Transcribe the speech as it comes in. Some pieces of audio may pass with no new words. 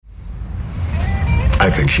I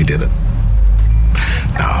think she did it.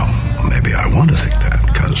 Now, maybe I want to think that,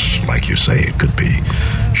 because, like you say, it could be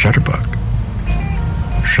Shutterbug.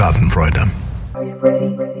 Schadenfreude. Are you ready?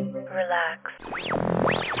 Relax.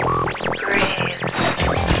 Breathe.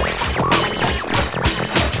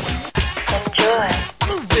 Enjoy.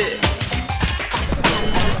 Move it.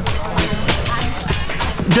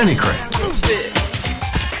 Denny Craig. Move it.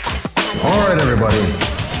 All right, everybody.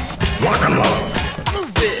 Rock and roll.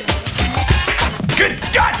 Move it. Good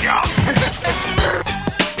God, y'all!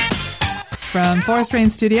 From Forest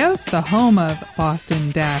Rain Studios, the home of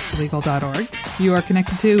Boston-Legal.org, you are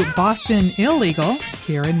connected to Boston Illegal,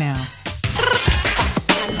 here and now.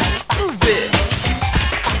 Move it.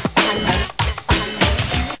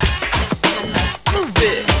 Move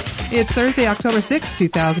it. It's Thursday, October 6,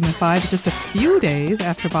 2005, just a few days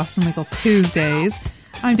after Boston Legal Tuesdays.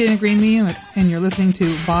 I'm Dana Greenlee, and you're listening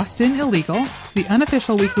to Boston Illegal. It's the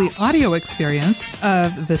unofficial weekly audio experience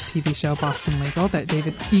of the TV show Boston Legal that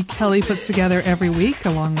David E. Kelly puts together every week,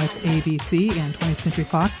 along with ABC and 20th Century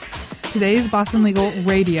Fox. Today's Boston Legal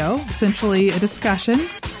Radio, essentially a discussion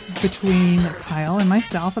between Kyle and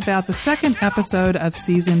myself about the second episode of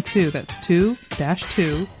Season 2. That's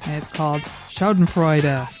 2-2, and it's called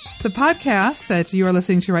Schadenfreude. The podcast that you are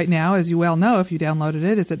listening to right now, as you well know if you downloaded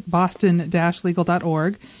it, is at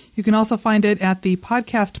boston-legal.org. You can also find it at the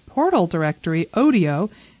podcast portal directory,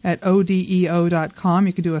 Odeo, at odeo.com.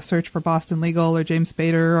 You can do a search for Boston Legal or James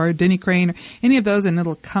Spader or Denny Crane or any of those, and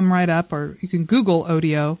it'll come right up. Or you can Google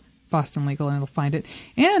Odeo, Boston Legal, and it'll find it.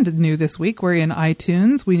 And new this week, we're in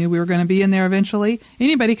iTunes. We knew we were going to be in there eventually.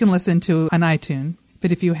 Anybody can listen to an iTunes.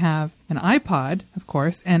 But if you have an iPod, of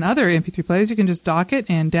course, and other MP3 players, you can just dock it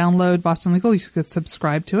and download Boston Legal. You can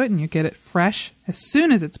subscribe to it, and you get it fresh as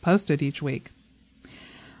soon as it's posted each week.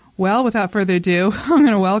 Well, without further ado, I'm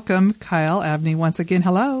going to welcome Kyle Abney once again.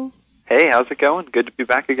 Hello. Hey, how's it going? Good to be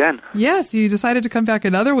back again. Yes, you decided to come back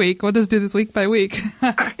another week. We'll just do this week by week.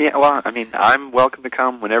 Yeah, well, I mean, I'm welcome to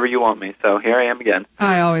come whenever you want me, so here I am again.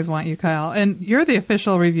 I always want you, Kyle. And you're the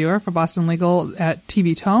official reviewer for Boston Legal at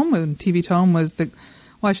TV Tome, when TV Tome was the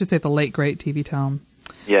late, great TV Tome.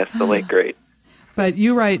 Yes, the late, great. But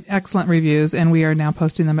you write excellent reviews, and we are now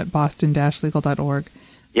posting them at boston-legal.org.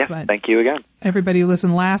 Yes, thank you again. Everybody who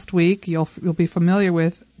listened last week, you'll be familiar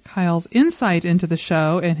with Kyle's insight into the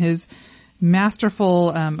show and his masterful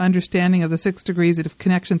understanding of the 6 degrees of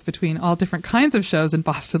connections between all different kinds of shows in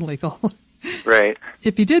Boston Legal. Right.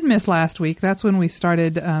 If you did miss last week, that's when we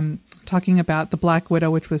started talking about The Black Widow,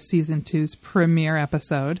 which was Season 2's premiere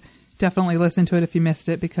episode. Definitely listen to it if you missed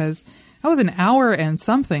it, because that was an hour and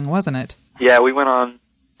something, wasn't it? Yeah, we went on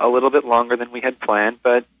a little bit longer than we had planned,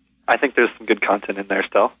 but I think there's some good content in there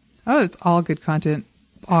still. Oh, it's all good content.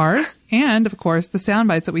 Ours, and, of course, the sound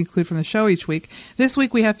bites that we include from the show each week. This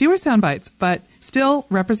week we have fewer sound bites, but still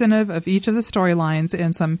representative of each of the storylines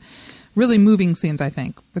and some really moving scenes, I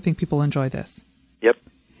think. I think people enjoy this. Yep.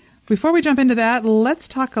 Before we jump into that, let's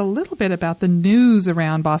talk a little bit about the news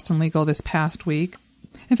around Boston Legal this past week.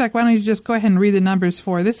 In fact, why don't you just go ahead and read the numbers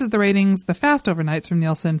for, this is the ratings, the fast overnights from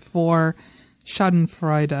Nielsen for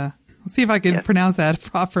Schadenfreude. Let's see if I can pronounce that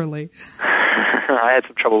properly. I had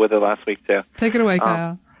some trouble with it last week, too. Take it away,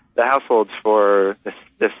 Kyle. The households for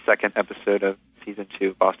this second episode of Season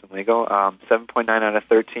 2 Boston Legal, 7.9 out of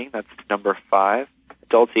 13, that's number 5.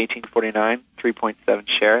 Adults 18-49, 3.7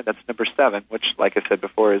 share, that's number 7, which, like I said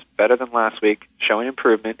before, is better than last week, showing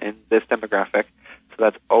improvement in this demographic, so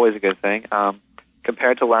that's always a good thing.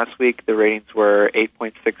 Compared to last week, the ratings were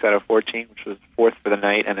 8.6 out of 14, which was 4th for the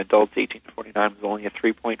night, and adults 18-49 was only a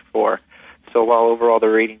 3.4. So while overall the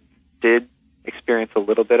ratings did experience a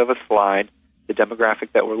little bit of a slide, the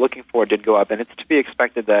demographic that we're looking for did go up, and it's to be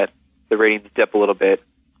expected that the ratings dip a little bit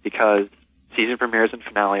because season premieres and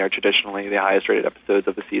finale are traditionally the highest rated episodes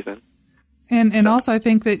of the season. And also I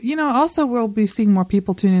think that, also we'll be seeing more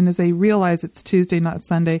people tune in as they realize it's Tuesday, not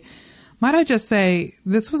Sunday. Might I just say,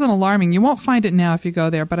 this was an alarming. You won't find it now if you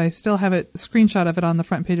go there, but I still have a screenshot of it on the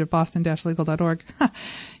front page of boston-legal.org.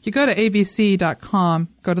 You go to abc.com,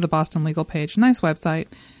 go to the Boston Legal page. Nice website.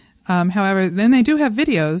 However, then they do have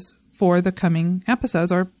videos for the coming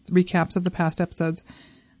episodes or recaps of the past episodes.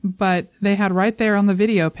 But they had right there on the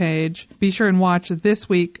video page, be sure and watch this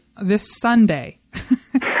Sunday.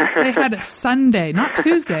 They had Sunday, not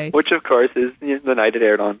Tuesday. Which, of course, is the night it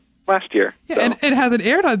aired on last year. Yeah, so. And it hasn't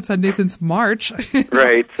aired on Sunday since March.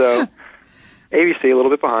 Right, so ABC a little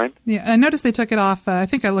bit behind. Yeah, I noticed they took it off. I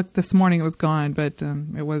think I looked this morning, it was gone, but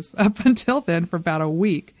it was up until then for about a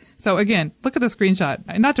week. So again, look at the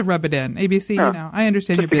screenshot. Not to rub it in. ABC, I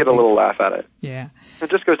understand you're busy. Just to get a little laugh at it. Yeah.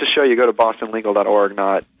 It just goes to show you go to bostonlegal.org,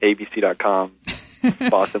 not abc.com.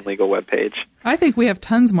 Boston Legal webpage. I think we have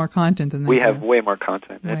tons more content than that. We have way more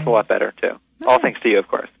content. It's a lot better, too. All thanks to you, of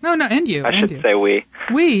course. No, and you. I should say we.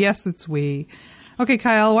 We, yes, it's we. Okay,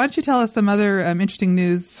 Kyle, why don't you tell us some other interesting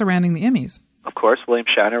news surrounding the Emmys? Of course, William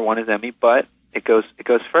Shatner won his Emmy, but it goes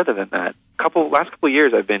further than that. Last couple of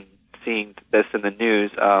years, I've been seeing this in the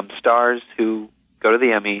news. Stars who go to the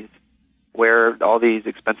Emmys wear all these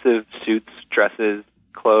expensive suits, dresses,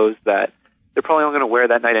 clothes that they're probably only going to wear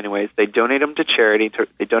that night anyways. They donate them to charity.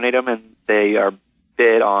 They donate them and they are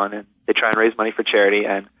bid on, and they try and raise money for charity.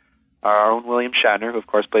 And our own William Shatner, who of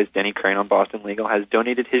course plays Denny Crane on Boston Legal, has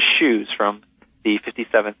donated his shoes from the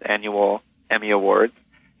 57th Annual Emmy Awards.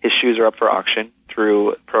 His shoes are up for auction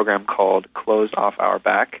through a program called Clothes Off Our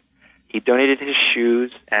Back. He donated his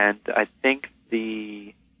shoes, and I think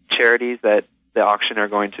the charities that the auction are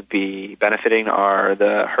going to be benefiting are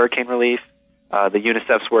the hurricane relief, the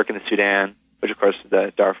UNICEF's work in the Sudan, which of course is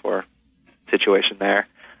the Darfur situation there,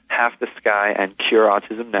 Half the Sky, and Cure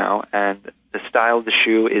Autism Now. And the style of the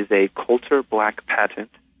shoe is a Coulter Black patent.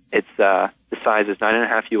 It's the size is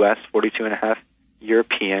 9.5 U.S., 42.5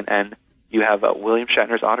 European, and you have William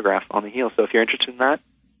Shatner's autograph on the heel. So if you're interested in that,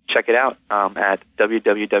 check it out at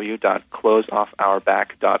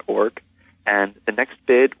www.closeoffourback.org. And the next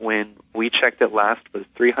bid, when we checked it last, was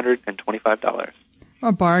 $325.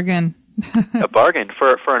 A bargain. A bargain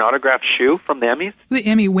for an autographed shoe from the Emmys. The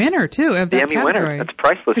Emmy winner too of that the Emmy category. Winner. That's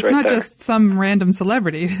priceless. It's right not there. just some random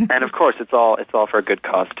celebrity. And of course, it's all for a good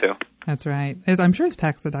cause too. That's right. I'm sure it's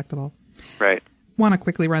tax deductible. Right. Want to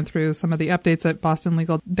quickly run through some of the updates at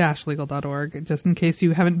bostonlegal-legal.org, just in case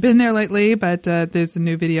you haven't been there lately. But there's a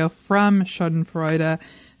new video from Schadenfreude,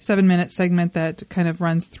 7-minute segment that kind of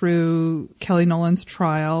runs through Kelly Nolan's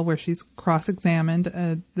trial, where she's cross-examined.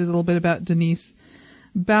 There's a little bit about Denise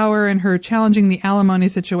Bauer and her challenging the alimony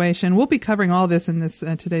situation. We'll be covering all this in this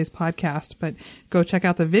today's podcast, but go check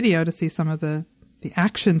out the video to see some of the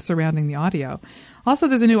action surrounding the audio. Also,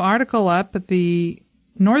 there's a new article up at the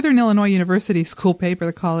Northern Illinois University school paper,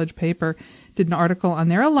 the college paper, did an article on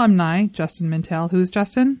their alumni, Justin Mintel. Who's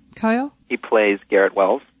Justin, Kyle? He plays Garrett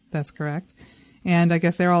Wells. That's correct. And I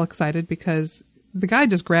guess they're all excited because the guy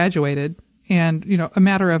just graduated, and, a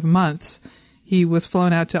matter of months, he was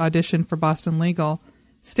flown out to audition for Boston Legal,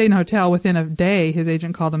 stayed in a hotel. Within a day, his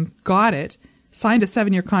agent called him, got it, signed a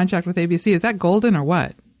 7-year contract with ABC. Is that golden or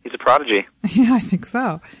what? He's a prodigy. Yeah, I think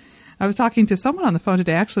so. I was talking to someone on the phone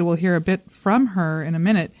today. Actually, we'll hear a bit from her in a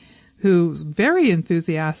minute, who's very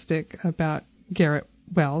enthusiastic about Garrett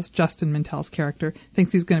Wells, Justin Mintel's character,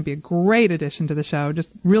 thinks he's going to be a great addition to the show. Just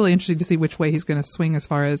really interested to see which way he's going to swing as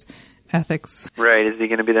far as ethics. Right. Is he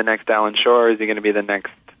going to be the next Alan Shore, or is he going to be the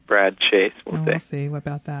next Brad Chase? We'll see. What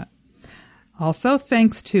about that? Also,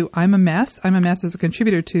 thanks to I'm a Mess. I'm a Mess is a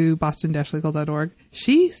contributor to boston-legal.org.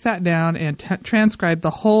 She sat down and transcribed the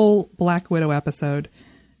whole Black Widow episode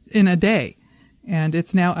in a day. And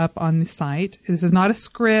it's now up on the site. This is not a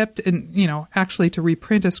script. And, actually to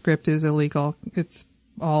reprint a script is illegal. It's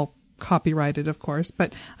all copyrighted, of course.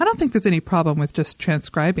 But I don't think there's any problem with just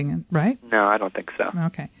transcribing it, right? No, I don't think so.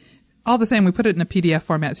 Okay. All the same, we put it in a PDF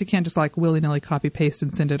format, so you can't just willy-nilly copy-paste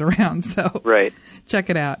and send it around. So right. Check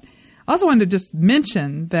it out. I also wanted to just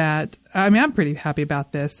mention that, I'm pretty happy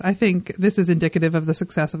about this. I think this is indicative of the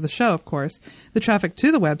success of the show, of course. The traffic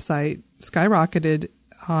to the website skyrocketed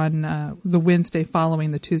on the Wednesday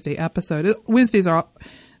following the Tuesday episode. Wednesdays are,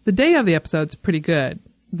 the day of the episode's pretty good.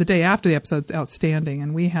 The day after the episode's outstanding,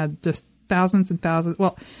 and we had just thousands and thousands.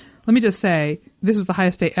 Well, let me just say, this was the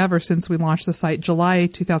highest day ever since we launched the site, July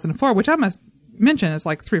 2004, which I must mention is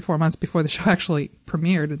 3 or 4 months before the show actually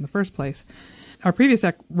premiered in the first place. Our previous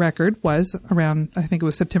record was around, I think it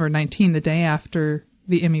was September 19, the day after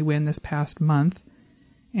the Emmy win this past month.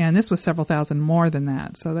 And this was several thousand more than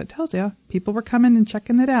that. So that tells you people were coming and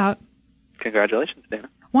checking it out. Congratulations, Dana.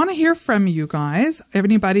 Want to hear from you guys,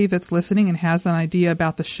 anybody that's listening and has an idea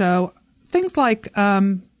about the show. Things like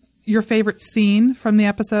your favorite scene from the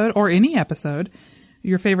episode or any episode,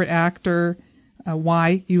 your favorite actor,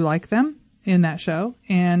 why you like them in that show.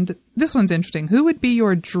 And this one's interesting. Who would be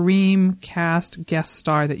your dream cast guest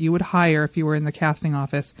star that you would hire if you were in the casting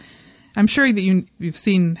office? I'm sure that you've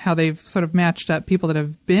seen how they've sort of matched up people that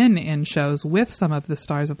have been in shows with some of the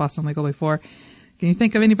stars of Boston Legal before. Can you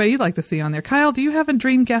think of anybody you'd like to see on there? Kyle, do you have a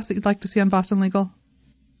dream guest that you'd like to see on Boston Legal?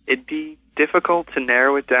 It'd be difficult to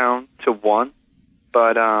narrow it down to one,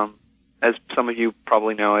 but as some of you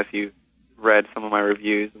probably know if you read some of my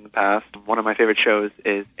reviews in the past, one of my favorite shows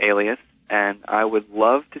is Alias, and I would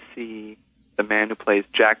love to see the man who plays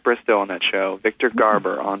Jack Bristow on that show, Victor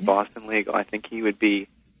Garber, on Boston Legal. I think he would be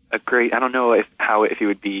a great, I don't know if he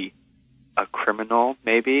would be a criminal,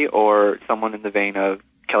 maybe, or someone in the vein of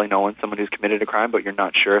Kelly Nolan, someone who's committed a crime, but you're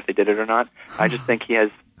not sure if they did it or not. I just think he has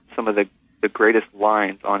some of the greatest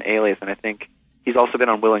lines on Alias, and I think he's also been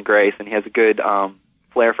on Will and Grace, and he has a good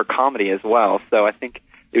flair for comedy as well. So I think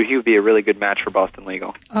he would be a really good match for Boston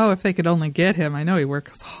Legal. Oh, if they could only get him. I know he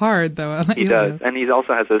works hard, though. He does, and he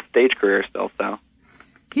also has a stage career still, so.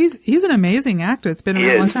 He's an amazing actor. It's been a He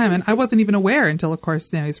really long is. time, and I wasn't even aware until, of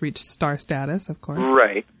course, now he's reached star status, of course.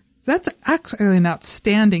 Right. That's actually an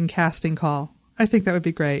outstanding casting call. I think that would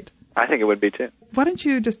be great. I think it would be, too. Why don't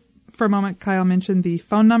you just, for a moment, Kyle, mention the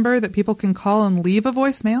phone number that people can call and leave a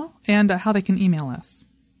voicemail, and how they can email us.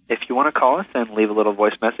 If you want to call us and leave a little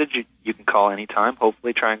voice message, you can call anytime.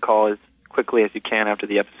 Hopefully try and call as quickly as you can after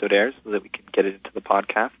the episode airs so that we can get it into the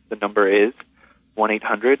podcast. The number is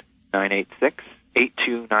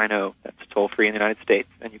 1-800-986-8290. That's toll-free in the United States.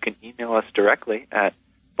 And you can email us directly at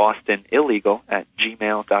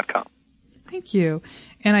bostonillegal@gmail.com. Thank you.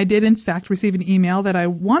 And I did, in fact, receive an email that I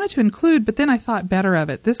wanted to include, but then I thought better of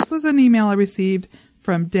it. This was an email I received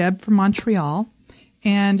from Deb from Montreal,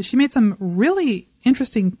 and she made some really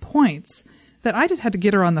interesting points that I just had to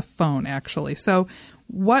get her on the phone, actually. So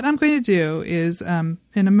what I'm going to do is, in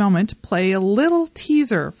a moment, play a little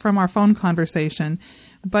teaser from our phone conversation,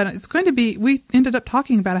 but it's going to be, we ended up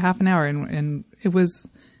talking about a half an hour, and it was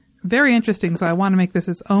very interesting, so I want to make this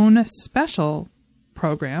its own special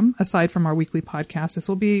program, aside from our weekly podcast. This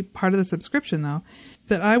will be part of the subscription, though,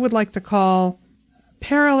 that I would like to call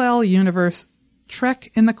Parallel Universe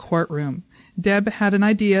Trek in the Courtroom. Deb had an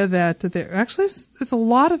idea that there actually, it's a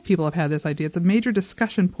lot of people have had this idea. It's a major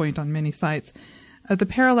discussion point on many sites. The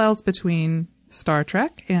parallels between Star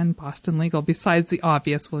Trek and Boston Legal, besides the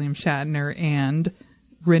obvious William Shatner and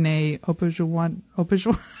Rene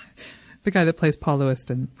Auberjonois, the guy that plays Paul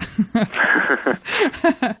Lewiston.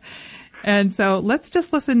 And so let's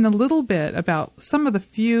just listen a little bit about some of the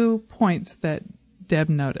few points that Deb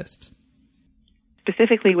noticed.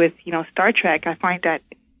 Specifically with, Star Trek, I find that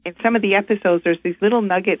in some of the episodes, there's these little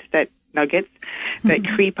nuggets that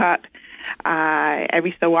creep up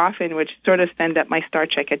every so often, which sort of send up my Star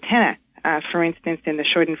Trek antenna. For instance, in the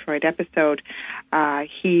Schadenfreude episode,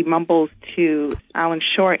 he mumbles to Alan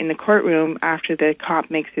Shore in the courtroom after the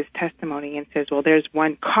cop makes his testimony and says, well, there's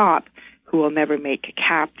one cop who will never make a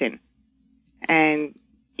captain. And,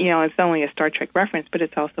 it's only a Star Trek reference, but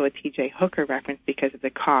it's also a T.J. Hooker reference because of the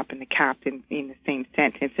cop and the captain being the same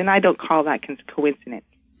sentence. And I don't call that coincidence.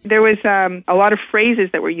 There was a lot of phrases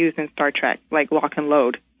that were used in Star Trek, like lock and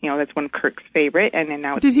load. That's one of Kirk's favorite. And then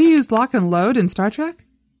now Did he use lock and load in Star Trek?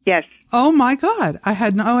 Yes. Oh, my God. I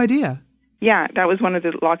had no idea. Yeah, that was one of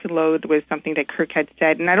the lock and load was something that Kirk had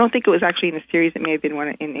said. And I don't think it was actually in the series. It may have been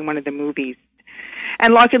in one of the movies.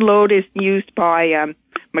 And lock and load is used by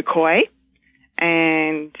McCoy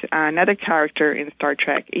and another character in Star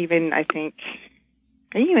Trek. I even think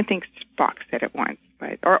Spock said it once.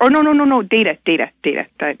 But, no, Data,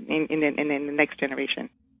 that in the Next Generation.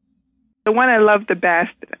 The one I love the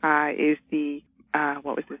best is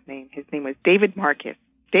what was his name? His name was David Marcus.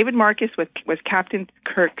 David Marcus was Captain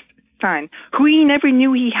Kirk's son, who he never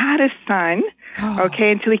knew he had a son,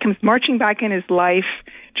 until he comes marching back in his life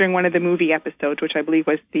during one of the movie episodes, which I believe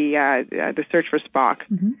was the Search for Spock.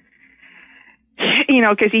 Mm-hmm.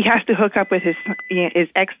 Because he has to hook up with his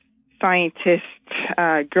ex-scientist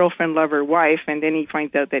girlfriend, lover, wife, and then he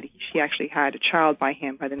finds out that she actually had a child by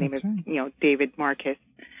him by the name of David Marcus,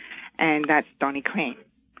 and that's Donnie Crane.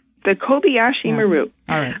 The Kobayashi Maru.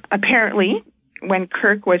 All right. Apparently, when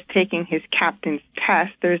Kirk was taking his captain's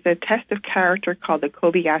test, there's a test of character called the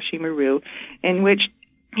Kobayashi Maru, in which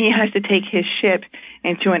he has to take his ship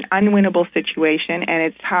into an unwinnable situation, and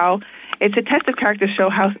it's a test of character to show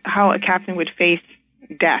how a captain would face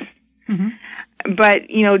death. Mm-hmm. But,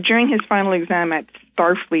 during his final exam at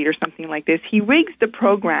Starfleet or something like this, he rigs the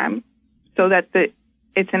program so that it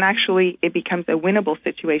becomes a winnable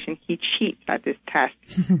situation. He cheats at this test.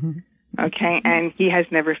 Okay, and he has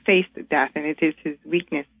never faced death, and it is his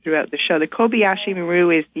weakness throughout the show. The Kobayashi Maru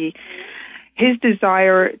is his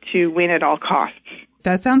desire to win at all costs.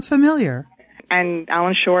 That sounds familiar. And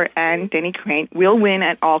Alan Shore and Denny Crane will win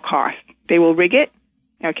at all costs. They will rig it,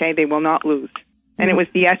 okay? They will not lose. And it was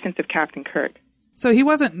the essence of Captain Kirk. So he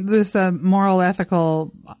wasn't this moral,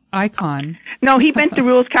 ethical icon. No, he bent the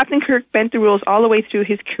rules. Captain Kirk bent the rules all the way through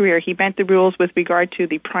his career. He bent the rules with regard to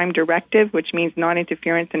the Prime Directive, which means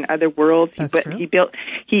non-interference in other worlds. That's true.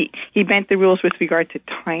 He bent the rules with regard to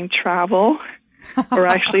time travel. Or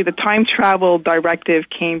actually, the time travel directive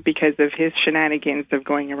came because of his shenanigans of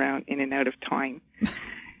going around in and out of time.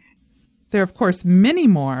 There are, of course, many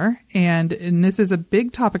more, and this is a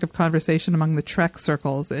big topic of conversation among the Trek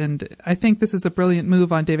circles, and I think this is a brilliant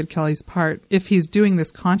move on David Kelly's part, if he's doing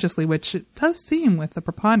this consciously, which it does seem with the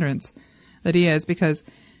preponderance that he is, because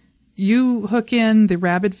you hook in the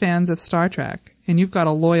rabid fans of Star Trek, and you've got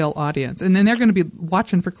a loyal audience, and then they're going to be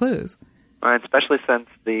watching for clues. Especially since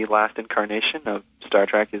the last incarnation of Star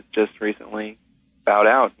Trek is just recently bowed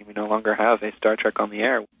out. We no longer have a Star Trek on the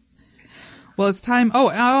air. Well, it's time. Oh,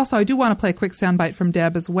 I do want to play a quick soundbite from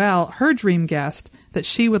Deb as well. Her dream guest that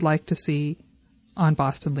she would like to see on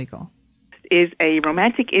Boston Legal is a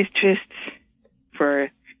romantic interest for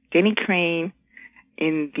Denny Crane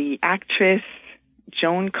in the actress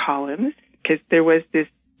Joan Collins, because there was this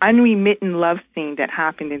unremittent love scene that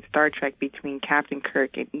happened in Star Trek between Captain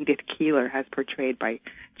Kirk and Edith Keeler, as portrayed by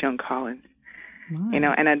Joan Collins.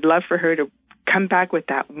 Wow. And I'd love for her to come back with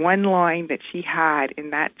that one line that she had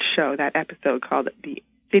in that show, that episode called The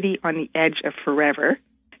City on the Edge of Forever.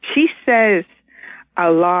 She says,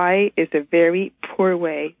 "A lie is a very poor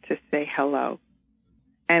way to say hello."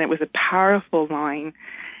 And it was a powerful line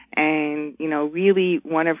and, really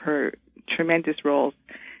one of her tremendous roles.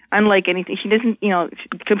 Unlike anything, she doesn't,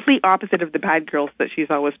 complete opposite of the bad girls that she's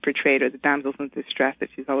always portrayed or the damsels in distress that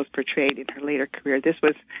she's always portrayed in her later career. This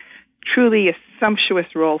was truly a sumptuous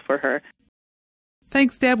role for her.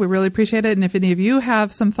 Thanks, Deb. We really appreciate it. And if any of you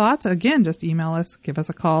have some thoughts, again, just email us, give us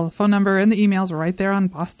a call. The phone number and the emails are right there on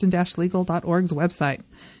boston-legal.org's website.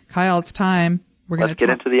 Kyle, it's time. Let's get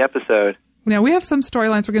into the episode. Now, we have some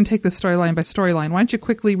storylines. We're going to take this storyline by storyline. Why don't you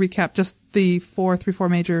quickly recap just the four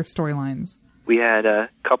major storylines? We had a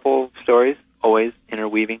couple stories always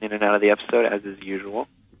interweaving in and out of the episode, as is usual.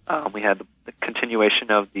 We had the continuation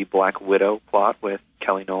of the Black Widow plot with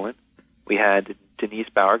Kelly Nolan. We had Denise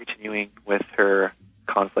Bauer continuing with her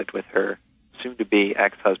conflict with her soon-to-be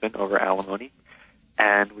ex-husband over alimony.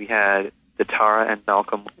 And we had the Tara and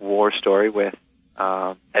Malcolm war story with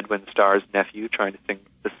Edwin Starr's nephew trying to sing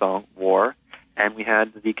the song War. And we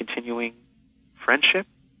had the continuing friendship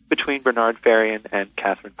between Bernard Farian and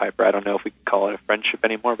Catherine Piper. I don't know if we can call it a friendship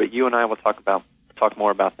anymore, but you and I will talk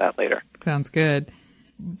more about that later. Sounds good.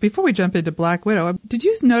 Before we jump into Black Widow, did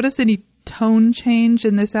you notice any tone change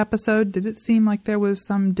in this episode? Did it seem like there was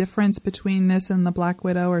some difference between this and the Black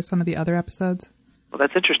Widow or some of the other episodes? Well,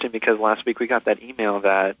 that's interesting because last week we got that email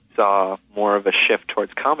that saw more of a shift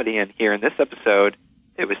towards comedy, and here in this episode,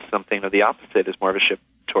 it was something of the opposite, is more of a shift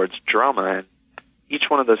towards drama. And each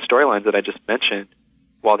one of those storylines that I just mentioned,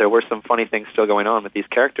 while there were some funny things still going on with these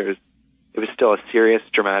characters, it was still a serious,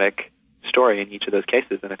 dramatic story in each of those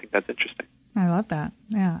cases, and I think that's interesting. I love that.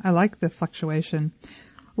 Yeah, I like the fluctuation.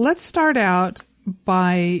 Let's start out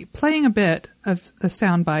by playing a bit of a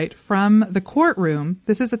soundbite from the courtroom.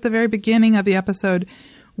 This is at the very beginning of the episode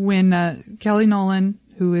when Kelly Nolan,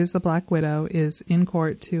 who is the Black Widow, is in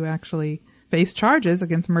court to actually face charges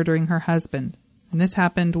against murdering her husband. And this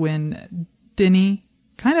happened when Denny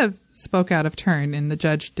kind of spoke out of turn, and the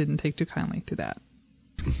judge didn't take too kindly to that.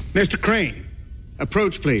 Mr. Crane,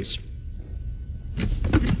 approach, please.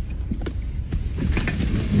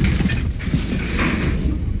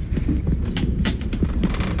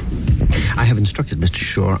 I have instructed Mr.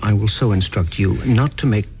 Shore, I will so instruct you, not to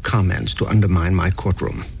make comments to undermine my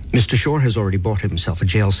courtroom. Mr. Shore has already bought himself a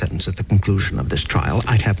jail sentence at the conclusion of this trial.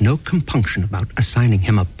 I'd have no compunction about assigning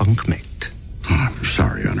him a bunkmate. Oh, I'm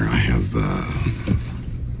sorry, Honor. I have,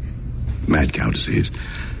 mad cow disease.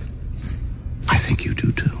 I think you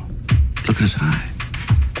do, too. Look at his eye.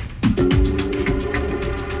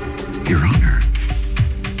 Your Honor.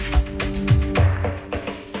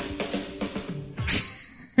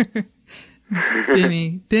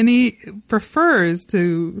 Denny prefers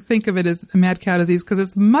to think of it as mad cow disease because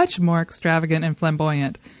it's much more extravagant and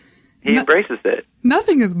flamboyant. He embraces it.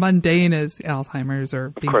 Nothing as mundane as Alzheimer's or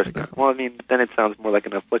being Of course forgetful. not. Well, I mean, then it sounds more like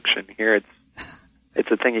an affliction. Here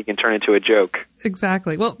it's a thing you can turn into a joke.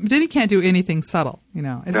 Exactly. Well, Denny can't do anything subtle,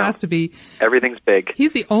 It has to be... Everything's big.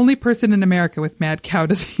 He's the only person in America with mad cow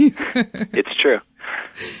disease. It's true.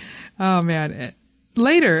 Oh, man.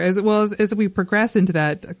 Later, as we progress into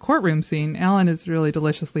that courtroom scene, Alan is really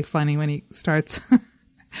deliciously funny when he starts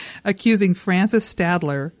accusing Francis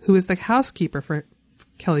Stadler, who is the housekeeper for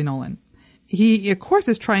Kelly Nolan. He, of course,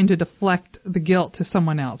 is trying to deflect the guilt to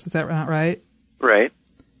someone else. Is that not right? Right.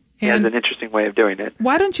 He has And an interesting way of doing it.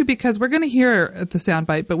 why don't you, because we're going to hear the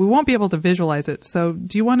soundbite, but we won't be able to visualize it. So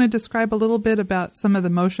do you want to describe a little bit about some of the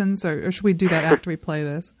motions, or should we do that after we play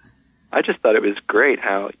this? I just thought it was great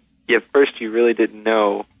how at first you really didn't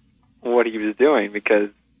know what he was doing because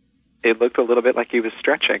it looked a little bit like he was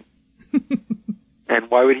stretching. And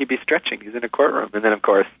why would he be stretching? He's in a courtroom. And then, of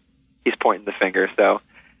course, he's pointing the finger. So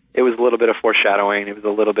it was a little bit of foreshadowing. It was a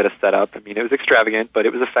little bit of setup. I mean, it was extravagant, but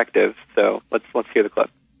it was effective. So let's hear the clip.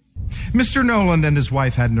 Mr. Nolan and his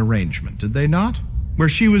wife had an arrangement, did they not? Where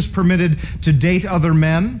she was permitted to date other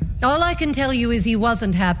men? All I can tell you is he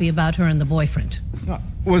wasn't happy about her and the boyfriend.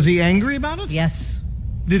 Was he angry about it? Yes.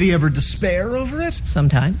 Did he ever despair over it?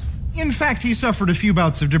 Sometimes. In fact, he suffered a few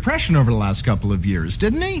bouts of depression over the last couple of years,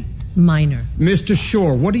 didn't he? Minor. Mr.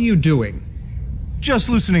 Shore, what are you doing? Just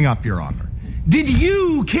loosening up, Your Honor. Did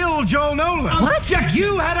you kill Joel Nolan? What? Yet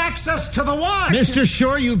you had access to the watch! Mr.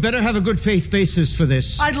 Shore, you better have a good faith basis for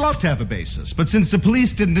this. I'd love to have a basis, but since the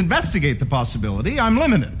police didn't investigate the possibility, I'm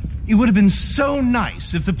limited. It would have been so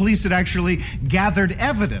nice if the police had actually gathered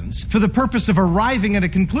evidence for the purpose of arriving at a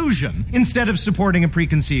conclusion instead of supporting a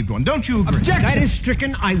preconceived one. Don't you agree? Objection! That is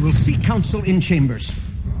stricken. I will seek counsel in chambers.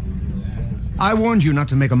 I warned you not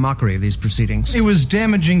to make a mockery of these proceedings. It was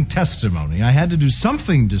damaging testimony. I had to do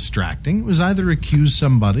something distracting. It was either accuse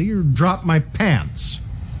somebody or drop my pants.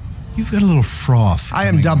 You've got a little froth. I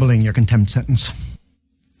am doubling your contempt sentence.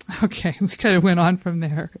 Okay, we kind of went on from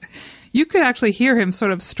there. You could actually hear him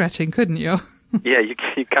sort of stretching, couldn't you? Yeah, you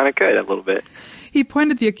kind of could a little bit. He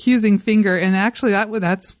pointed the accusing finger, and actually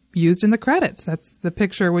that's used in the credits. That's the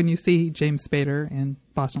picture when you see James Spader in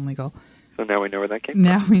Boston Legal. So now we know where that came from.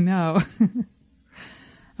 Now we know.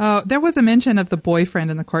 There was a mention of the boyfriend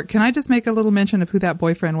in the court. Can I just make a little mention of who that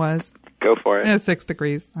boyfriend was? Go for it. 6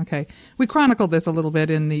 degrees. Okay. We chronicled this a little bit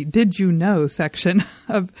in the Did You Know section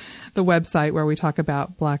of the website where we talk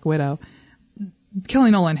about Black Widow. Kelly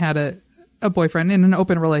Nolan had a boyfriend in an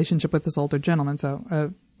open relationship with this older gentleman,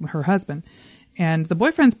 so her husband. And the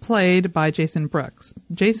boyfriend's played by Jason Brooks.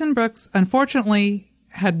 Jason Brooks, unfortunately,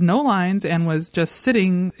 had no lines and was just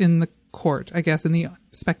sitting in the court, I guess, in the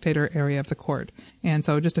spectator area of the court. And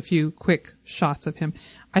so just a few quick shots of him.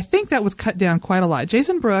 I think that was cut down quite a lot.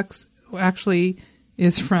 Jason Brooks actually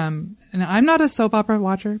is from, and I'm not a soap opera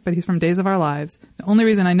watcher, but he's from Days of Our Lives. The only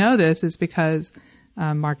reason I know this is because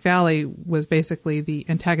Mark Valley was basically the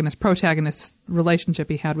antagonist-protagonist relationship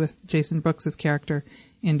he had with Jason Brooks' character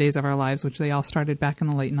in Days of Our Lives, which they all started back in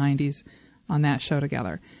the late 90s on that show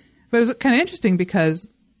together. But it was kind of interesting because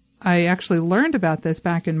I actually learned about this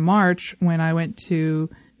back in March when I went to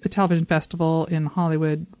a television festival in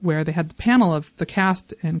Hollywood where they had the panel of the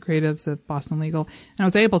cast and creatives of Boston Legal. And I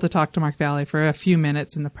was able to talk to Mark Valley for a few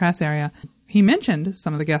minutes in the press area. He mentioned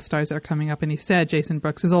some of the guest stars that are coming up, and he said Jason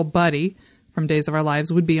Brooks, his old buddy from Days of Our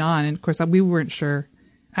Lives, would be on. And, of course, we weren't sure.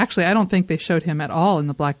 Actually, I don't think they showed him at all in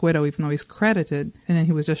The Black Widow, even though he's credited. And then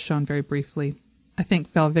he was just shown very briefly. I think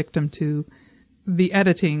fell victim to the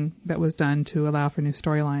editing that was done to allow for new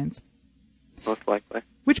storylines. Most likely.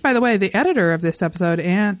 Which, by the way, the editor of this episode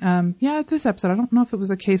and, this episode, I don't know if it was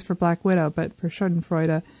the case for Black Widow, but for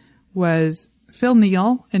Schadenfreude, was Phil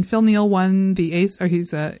Neal. And Phil Neal won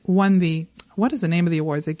won the, what is the name of the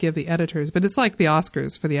awards they give the editors? But it's like the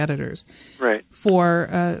Oscars for the editors. Right.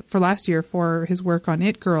 For last year for his work on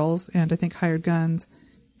It Girls and I think Hired Guns.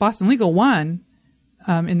 Boston Legal won,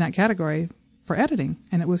 in that category for editing.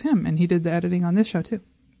 And it was him. And he did the editing on this show too.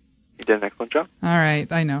 You did an excellent job. All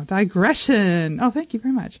right. I know. Digression. Oh, thank you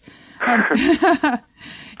very much.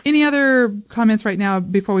 Any other comments right now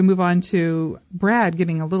before we move on to Brad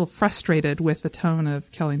getting a little frustrated with the tone of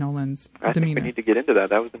Kelly Nolan's demeanor? I think we need to get into that.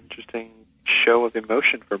 That was an interesting show of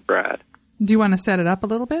emotion for Brad. Do you want to set it up a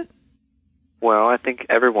little bit? Well, I think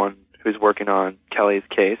everyone who's working on Kelly's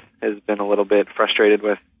case has been a little bit frustrated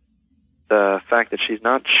with the fact that she's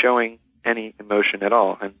not showing any emotion at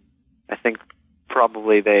all. And I think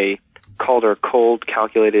probably they called her cold,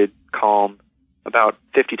 calculated, calm about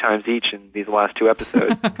 50 times each in these last 2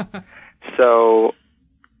 episodes. So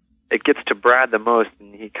it gets to Brad the most,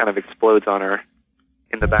 and he kind of explodes on her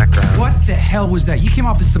in the background. What the hell was that? You came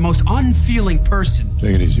off as the most unfeeling person.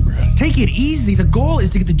 Take it easy, Brad. Take it easy. The goal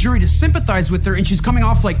is to get the jury to sympathize with her, and she's coming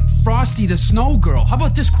off like Frosty the Snow Girl. How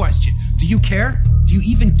about this question? Do you care? Do you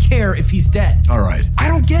even care if he's dead? All right. I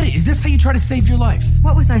don't get it. Is this how you try to save your life?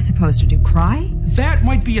 What was I supposed to do, cry? That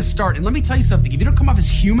might be a start. And let me tell you something. If you don't come off as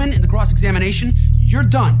human in the cross-examination, you're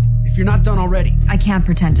done. If you're not done already. I can't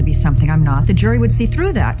pretend to be something I'm not. The jury would see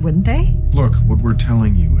through that, wouldn't they? Look, what we're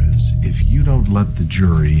telling you is, if you don't let the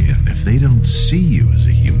jury in, if they don't see you as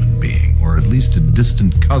a human being, or at least a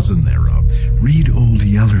distant cousin thereof, read Old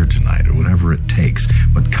Yeller tonight, or whatever it takes,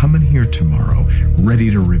 but come in here tomorrow ready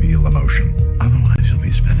to reveal emotion. Otherwise, you'll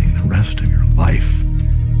be spending the rest of your life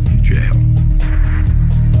in jail.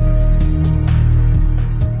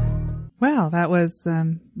 Well, that was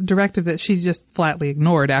directive that she just flatly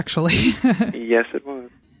ignored, actually. Yes, it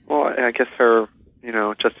was. Well, I guess her,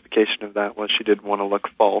 justification of that was she didn't want to look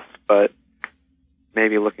false, but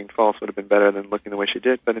maybe looking false would have been better than looking the way she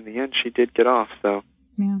did, but in the end, she did get off, so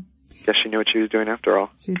yeah. Guess she knew what she was doing after all.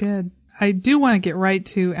 She did. I do want to get right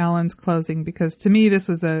to Alan's closing, because to me, this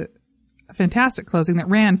was a fantastic closing that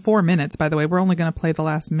ran 4 minutes, by the way. We're only going to play the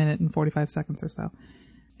last minute and 45 seconds or so.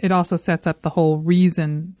 It also sets up the whole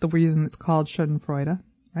reason it's called Schadenfreude,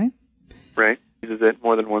 right? Right. He uses it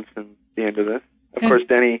more than once in the end of this. Of course,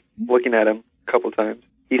 Denny, looking at him a couple times,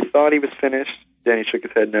 he thought he was finished. Denny shook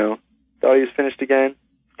his head no. Thought he was finished again.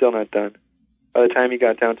 Still not done. By the time he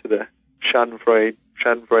got down to the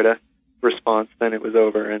Schadenfreude response, then it was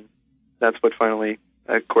over, and that's what finally,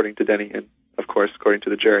 according to Denny, and of course, according to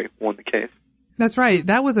the jury, won the case. That's right.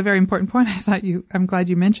 That was a very important point. I'm glad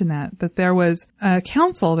you mentioned that there was a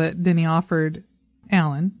counsel that Denny offered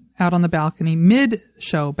Alan out on the balcony,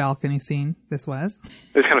 mid-show balcony scene, this was.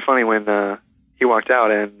 It was kind of funny when he walked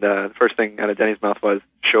out, and the first thing out of Denny's mouth was,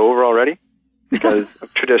 "Show over already?" Because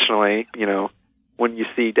traditionally, when you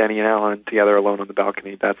see Denny and Alan together alone on the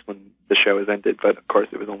balcony, that's when the show has ended. But, of course,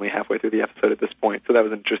 it was only halfway through the episode at this point, so that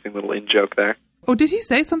was an interesting little in-joke there. Oh, did he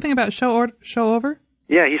say something about show over?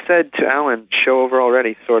 Yeah, he said to Alan, "Show over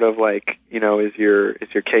already," sort of like, is your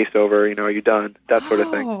case over? Are you done? That sort of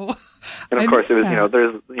thing. And of course, it was,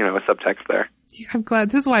 there's, a subtext there. I'm glad.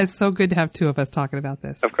 This is why it's so good to have two of us talking about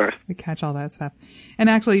this. Of course. We catch all that stuff. And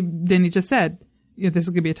actually, Denny just said, this is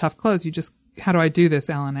going to be a tough close. How do I do this?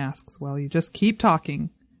 Alan asks. Well, you just keep talking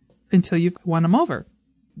until you've won him over.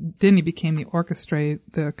 Denny became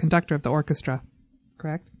the conductor of the orchestra,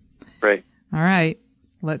 correct? Right. All right.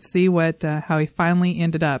 Let's see how he finally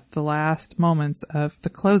ended up, the last moments of the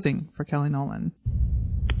closing for Kelly Nolan.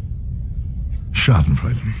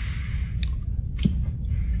 Schadenfreude.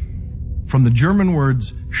 From the German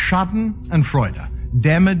words Schaden and Freude,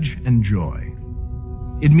 damage and joy.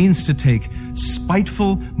 It means to take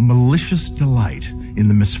spiteful, malicious delight in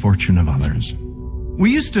the misfortune of others.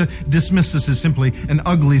 We used to dismiss this as simply an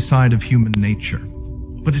ugly side of human nature,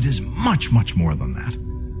 but it is much, much more than that.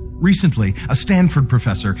 Recently, a Stanford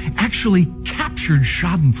professor actually captured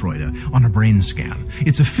Schadenfreude on a brain scan.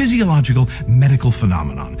 It's a physiological medical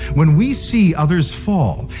phenomenon. When we see others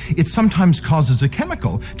fall, it sometimes causes a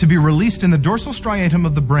chemical to be released in the dorsal striatum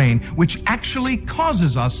of the brain, which actually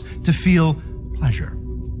causes us to feel pleasure.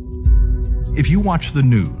 If you watch the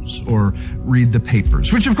news or read the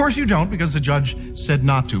papers, which of course you don't because the judge said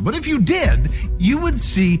not to, but if you did, you would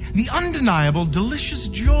see the undeniable, delicious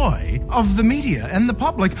joy of the media and the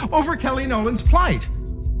public over Kelly Nolan's plight.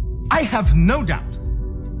 I have no doubt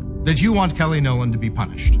that you want Kelly Nolan to be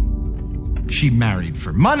punished. She married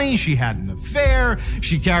for money, she had an affair,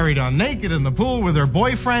 she carried on naked in the pool with her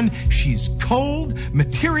boyfriend. She's cold,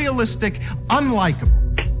 materialistic, unlikable.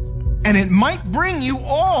 And it might bring you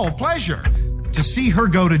all pleasure to see her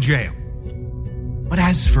go to jail. But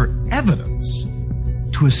as for evidence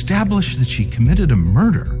to establish that she committed a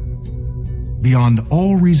murder beyond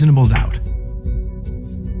all reasonable doubt,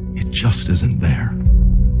 it just isn't there.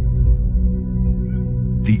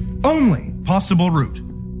 The only possible route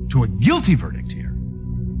to a guilty verdict here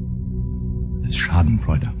is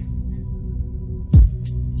Schadenfreude.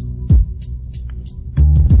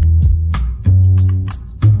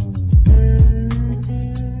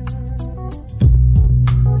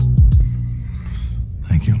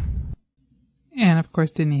 And, of course,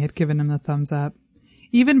 Denny had given him the thumbs up.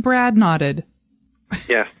 Even Brad nodded.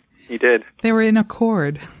 Yes, he did. They were in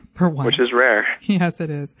accord for once. Which is rare. Yes, it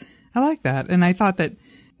is. I like that. And I thought that...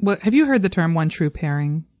 Well, have you heard the term one true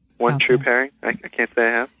pairing? One true pairing? I can't say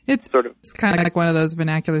I have. It's kind of like one of those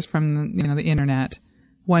vernaculars from the internet.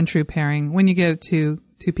 One true pairing. When you get two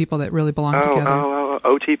people that really belong together.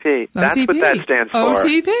 OTP. That's what that stands for.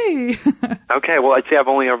 OTP. Okay, well, I'd say I've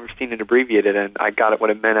only ever seen it abbreviated, and I got it what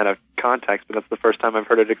it meant out of context, but that's the first time I've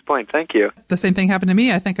heard it explained. Thank you. The same thing happened to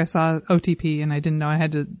me. I think I saw OTP, and I didn't know. I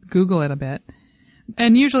had to Google it a bit.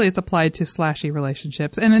 And usually it's applied to slashy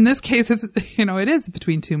relationships. And in this case, it is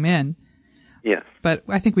between two men. Yes. But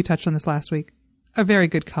I think we touched on this last week. A very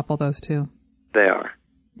good couple, those two. They are.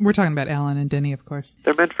 We're talking about Alan and Denny, of course.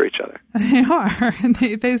 They're meant for each other. They are. And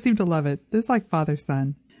they seem to love it. It's like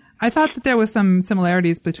father-son. I thought that there was some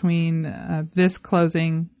similarities between this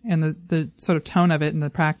closing and the sort of tone of it in the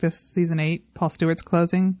Practice Season 8, Paul Stewart's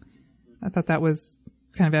closing. I thought that was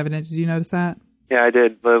kind of evident. Did you notice that? Yeah, I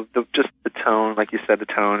did. Just the tone, like you said, the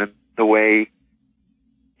tone and the way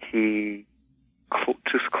he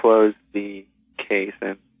just closed the case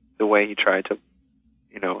and the way he tried to,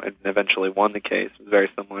 and eventually won the case was very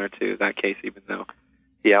similar to that case, even though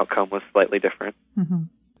the outcome was slightly different. Mm-hmm.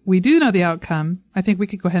 We do know the outcome. I think we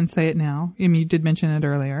could go ahead and say it now. I mean, you did mention it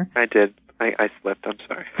earlier. I did. I slipped. I'm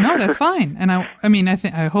sorry. No, that's fine. And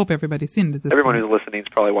I hope everybody's seen it at this Everyone point. who's listening has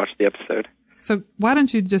probably watched the episode. So why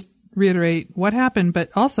don't you just reiterate what happened, but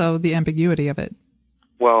also the ambiguity of it?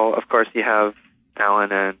 Well, of course, you have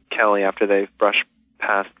Alan and Kelly after they've brushed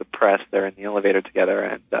past the press. They're in the elevator together,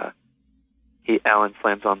 and Alan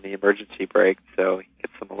slams on the emergency brake, so he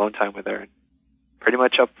gets some alone time with her, and pretty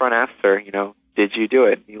much up front asks her, did you do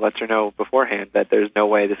it? And he lets her know beforehand that there's no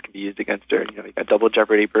way this can be used against her. You've got double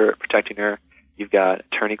jeopardy protecting her. You've got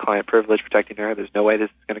attorney-client privilege protecting her. There's no way this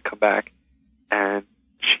is going to come back. And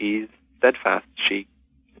she's steadfast. She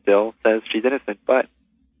still says she's innocent, but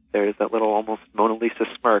there's that little almost Mona Lisa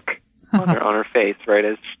smirk on her face,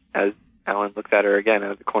 right, as Alan looks at her again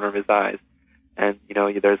out of the corner of his eyes. And,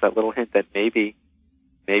 there's that little hint that maybe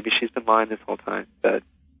she's been lying this whole time, that,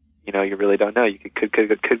 you really don't know. You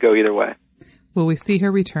could go either way. Will we see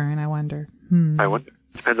her return, I wonder? I wonder.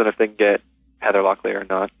 Depends on if they can get Heather Locklear or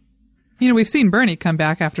not. We've seen Bernie come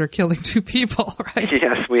back after killing 2 people, right?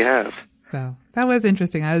 Yes, we have. So that was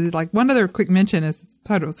interesting. I was one other quick mention is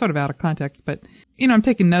sort of out of context, but, I'm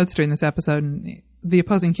taking notes during this episode, and the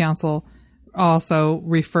opposing counsel also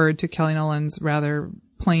referred to Kelly Nolan's rather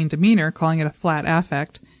plain demeanor, calling it a flat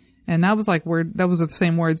affect. And that was that was the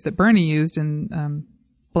same words that Bernie used in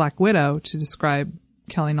Black Widow to describe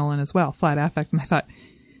Kelly Nolan as well, flat affect. And I thought,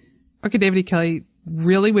 okay, David E. Kelly,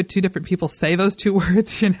 really would 2 different people say those 2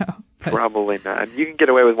 words, But, probably not. You can get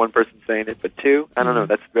away with one person saying it, but 2, I don't know.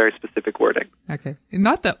 That's very specific wording. Okay.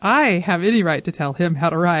 Not that I have any right to tell him how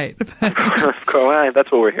to write. But,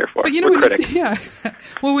 that's what we're here for. But we're critics.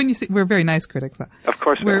 Well, when you see, we're very nice critics. Though. Of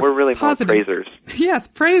course, we're really positive. more praisers. Yes,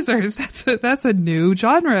 praisers. That's a new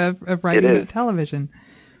genre of writing about television.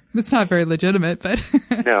 It's not very legitimate, but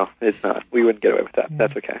no, it's not. We wouldn't get away with that. Yeah.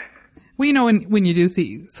 That's okay. Well, when you do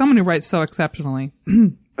see someone who writes so exceptionally.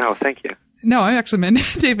 Oh, thank you. No, I actually meant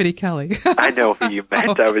David E. Kelly. I know who you meant.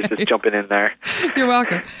 Okay. I was just jumping in there. You're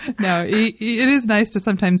welcome. No, it is nice to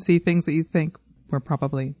sometimes see things that you think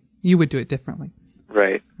you would do it differently.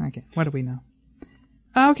 Right. Okay, what do we know?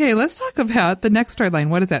 Okay, let's talk about the next storyline.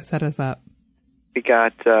 What does that set us up? We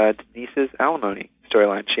got Denise's alimony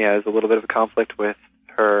storyline. She has a little bit of a conflict with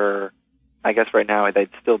her, I guess right now they'd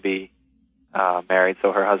still be married,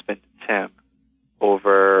 so her husband, Tim,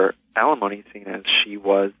 over alimony, seeing as she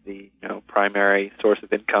was the primary source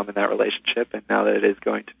of income in that relationship, and now that it is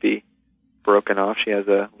going to be broken off, she has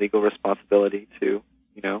a legal responsibility to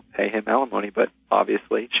pay him alimony, but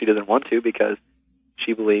obviously she doesn't want to because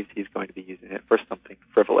she believes he's going to be using it for something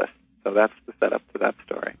frivolous. So that's the setup to that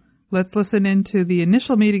story. Let's listen into the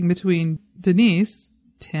initial meeting between Denise,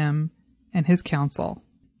 Tim, and his counsel.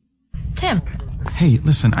 Tim. Hey,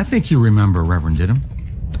 listen, I think you remember Reverend Ditham.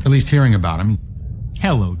 At least hearing about him.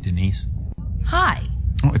 Hello, Denise. Hi.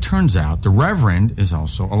 Well, it turns out the Reverend is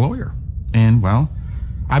also a lawyer. And, well,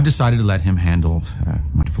 I've decided to let him handle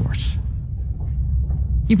my divorce.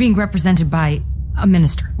 You're being represented by a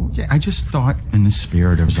minister. Yeah, I just thought in the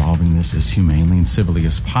spirit of resolving this as humanely and civilly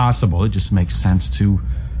as possible, it just makes sense to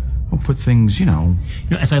put things,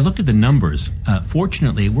 as I looked at the numbers,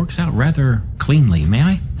 fortunately, it works out rather cleanly. May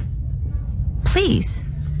I? Please.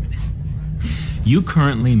 You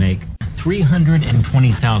currently make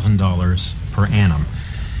 $320,000 per annum.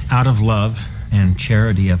 Out of love and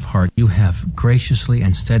charity of heart, you have graciously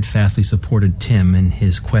and steadfastly supported Tim in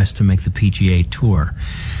his quest to make the PGA Tour.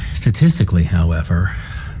 Statistically, however,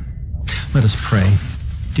 let us pray.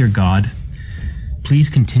 Dear God, please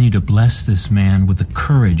continue to bless this man with the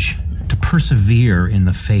courage to persevere in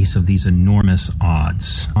the face of these enormous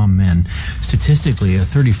odds. Amen. Statistically, a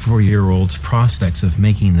 34-year-old's prospects of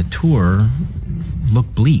making the tour look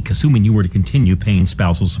bleak, assuming you were to continue paying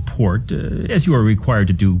spousal support, as you are required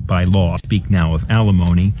to do by law. Speak now of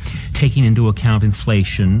alimony. Taking into account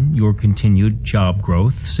inflation, your continued job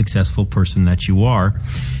growth, successful person that you are,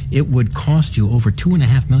 it would cost you over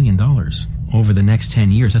 $2.5 million over the next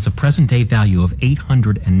 10 years. That's a present-day value of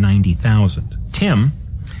 $890,000. Tim,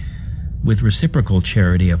 with reciprocal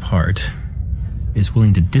charity of heart, is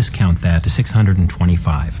willing to discount that to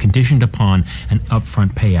 $625,000, conditioned upon an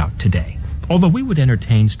upfront payout today. Although we would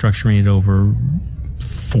entertain structuring it over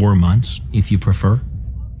 4 months, if you prefer.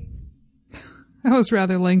 That was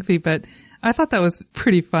rather lengthy, but I thought that was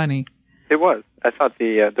pretty funny. It was. I thought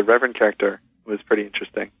the Reverend character was pretty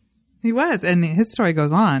interesting. He was, and his story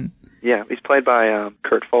goes on. Yeah, he's played by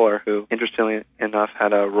Kurt Fuller, who, interestingly enough,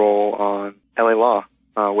 had a role on L.A. Law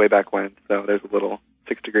way back when, so there's a little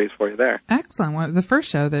 6 degrees for you there. Excellent. Well, the first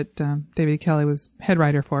show that David Kelly was head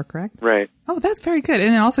writer for, correct? Right. Oh, that's very good.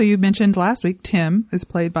 And then also you mentioned last week, Tim is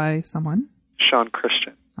played by someone? Sean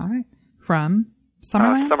Christian. All right. From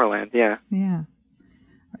Summerland? Summerland, yeah. Yeah.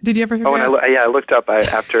 Did you ever figure and out? I looked up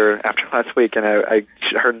after last week, and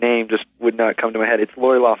her name just would not come to my head. It's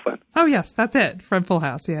Lori Loughlin. Oh, yes, that's it, from Full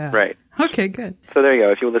House, yeah. Right. Okay, good. So there you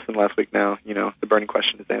go. If you listened last week now, the burning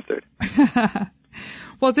question is answered.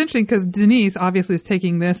 Well, it's interesting because Denise obviously is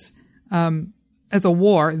taking this as a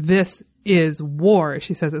war. This is war,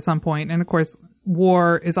 she says at some point. And, of course,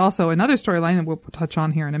 war is also another storyline that we'll touch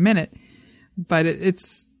on here in a minute. But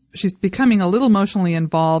she's becoming a little emotionally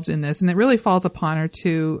involved in this, and it really falls upon her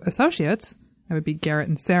two associates, that would be Garrett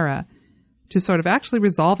and Sarah, to sort of actually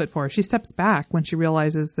resolve it for her. She steps back when she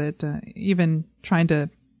realizes that even trying to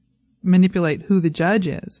manipulate who the judge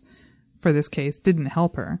is for this case didn't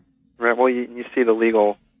help her. Right. Well, you see the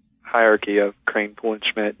legal hierarchy of Crane, Poole, and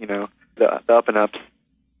Schmidt. The up and ups,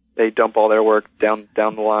 they dump all their work down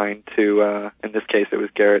the line to, in this case, it was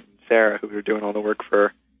Garrett and Sarah who were doing all the work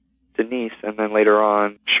for Denise, and then later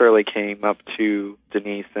on, Shirley came up to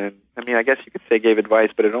Denise, and I guess you could say gave advice,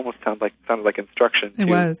 but it almost sounded like instruction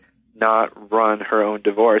to not run her own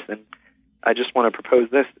divorce. And I just want to propose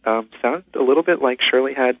this. Sounds a little bit like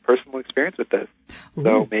Shirley had personal experience with this. Ooh.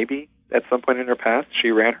 So maybe at some point in her past, she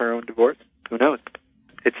ran her own divorce. Who knows?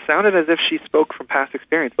 It sounded as if she spoke from past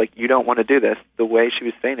experience, like, you don't want to do this. The way she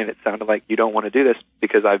was saying it sounded like, you don't want to do this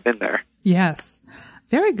because I've been there. Yes.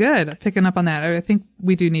 Very good. Picking up on that. I think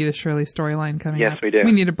we do need a Shirley storyline coming up. Yes, we do.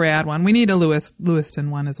 We need a Brad one. We need a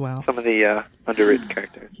Lewiston one as well. Some of the underwritten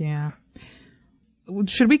characters. Yeah.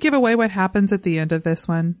 Should we give away what happens at the end of this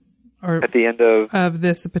one? Or at the end of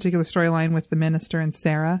this particular storyline with the minister and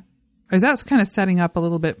Sarah? Or is that kind of setting up a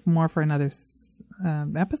little bit more for another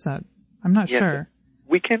episode? I'm not sure.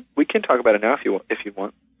 We can talk about it now if you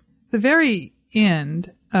want. The very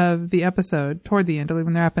end of the episode, toward the end,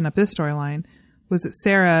 when they're wrapping up this storyline, was that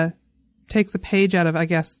Sarah takes a page out of, I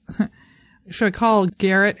guess, should I call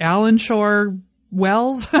Garrett Allen Shore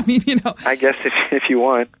Wells? I guess if you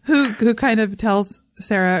want. Who kind of tells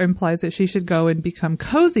Sarah, implies that she should go and become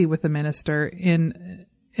cozy with the minister in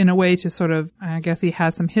a way to sort of, I guess he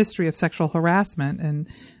has some history of sexual harassment, and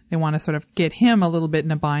they want to sort of get him a little bit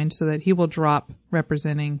in a bind so that he will drop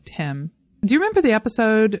representing Tim. Do you remember the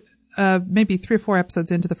episode, maybe 3 or 4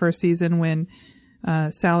 episodes into the first season, when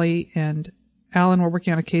Sally and Alan were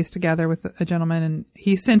working on a case together with a gentleman, and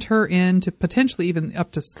he sent her in to potentially even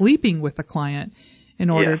up to sleeping with the client in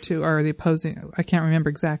order to, or the opposing, I can't remember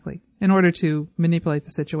exactly, in order to manipulate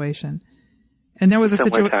the situation. And there was a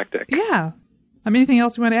situation. Tactic. Yeah. Anything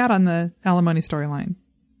else you want to add on the alimony storyline?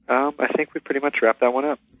 I think we pretty much wrapped that one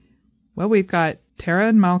up. Well, we've got Tara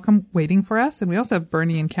and Malcolm waiting for us, and we also have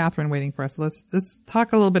Bernie and Catherine waiting for us. So let's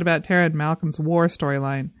talk a little bit about Tara and Malcolm's war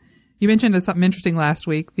storyline. You mentioned something interesting last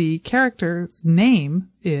week. The character's name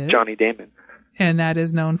is Johnny Damon, and that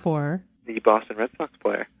is known for the Boston Red Sox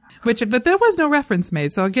player. But there was no reference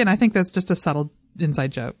made. So again, I think that's just a subtle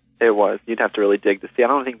inside joke. It was. You'd have to really dig to see. I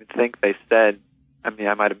don't even think they said. I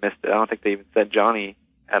might have missed it. I don't think they even said Johnny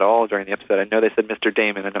at all during the episode. I know they said Mr.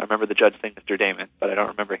 Damon, and I remember the judge saying Mr. Damon, but I don't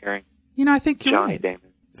remember hearing. I think you're Johnny right.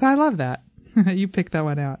 Damon. So I love that. You picked that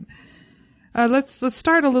one out. Let's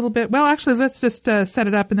start a little bit. Well, actually, let's just set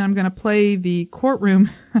it up, and then I'm going to play the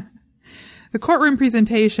courtroom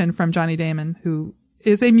presentation from Johnny Damon, who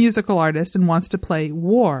is a musical artist and wants to play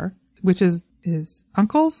War, which is his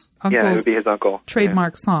uncle's it would be his uncle.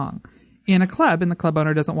 trademark song in a club, and the club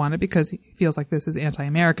owner doesn't want it because he feels like this is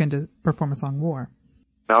anti-American to perform a song War.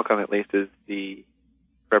 Malcolm, at least, is the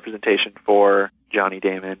representation for Johnny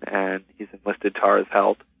Damon, and he's enlisted Tara's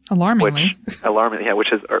help. Alarmingly,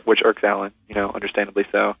 which irks Alan, understandably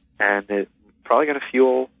so, and it's probably going to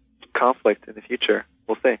fuel conflict in the future.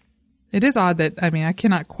 We'll see. It is odd that I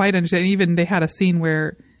cannot quite understand. Even they had a scene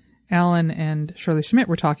where Alan and Shirley Schmidt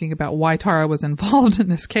were talking about why Tara was involved in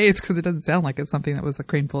this case, because it doesn't sound like it's something that was the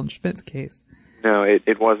Crane, Poole, and Schmidt's case. No,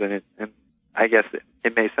 it wasn't, and I guess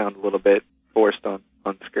it may sound a little bit forced on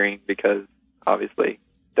screen because obviously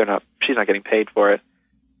she's not getting paid for it.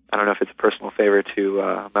 I don't know if it's a personal favor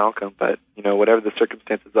to Malcolm, but, whatever the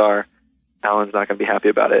circumstances are, Alan's not going to be happy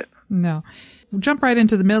about it. No. We'll jump right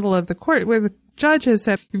into the middle of the court where the judge has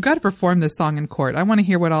said, you've got to perform this song in court. I want to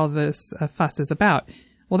hear what all this fuss is about.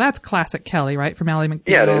 Well, that's classic Kelly, right, from Ally McBeal?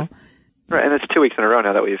 Yeah, it is. Right, and it's 2 weeks in a row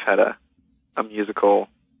now that we've had a musical,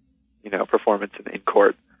 performance in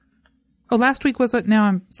court. Oh, last week was it? Now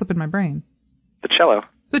I'm slipping my brain. The cello.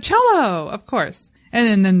 The cello, of course.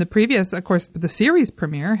 And then the previous, of course, the series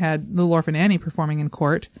premiere had Little Orphan Annie performing in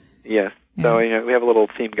court. Yes. Yeah. So, we have a little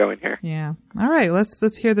theme going here. Yeah. All right,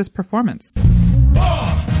 let's hear this performance.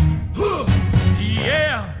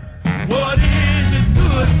 Yeah. What is it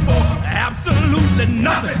good for? Absolutely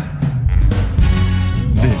nothing.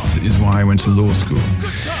 This is why I went to law school,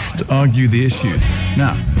 to argue the issues.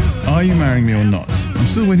 Now, are you marrying me or not? I'm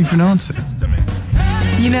still waiting for an answer.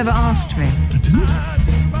 You never asked me. I didn't? I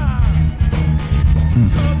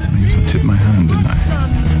guess I tipped my hand, didn't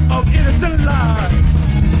I? Of innocent lives.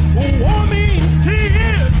 War means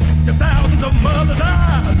tears to thousands of mothers'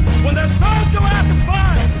 eyes when their sons go out to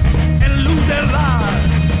fight and lose their lives.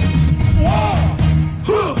 War!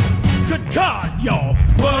 Huh. Good God, y'all.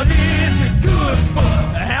 What is it good for?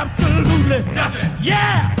 Absolutely nothing.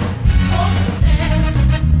 Yeah!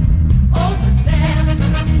 Over there.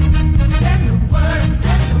 Send the word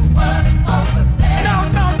over there. No.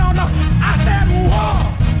 I said war.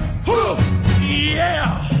 Huh.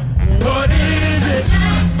 Yeah. What is it?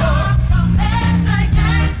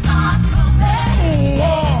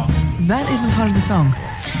 War. That isn't part of the song.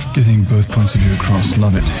 Getting both points of view across.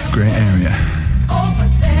 Love it. Great area. Over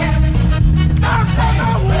there.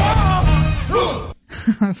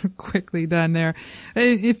 Quickly done there.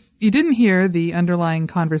 If you didn't hear the underlying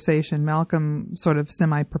conversation, Malcolm sort of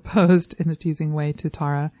semi-proposed in a teasing way to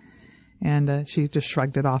Tara, and she just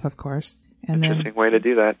shrugged it off, of course. And Interesting way to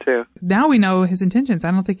do that, too. Now we know his intentions.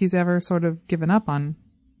 I don't think he's ever sort of given up on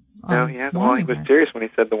no, he hasn't. Well, he was serious when he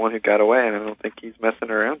said the one who got away, and I don't think he's messing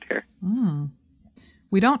around here.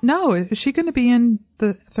 We don't know. Is she going to be in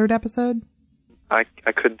the third episode? I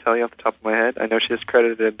couldn't tell you off the top of my head. I know she's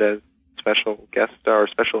credited as special guest star or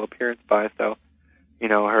special appearance by, so,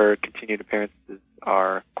 her continued appearances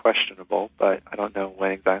are questionable, but I don't know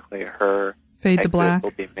when exactly her fade to black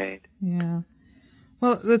will be made. Yeah.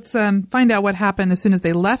 Well, let's find out what happened as soon as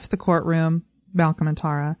they left the courtroom, Malcolm and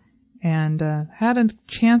Tara, and had a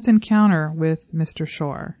chance encounter with Mr.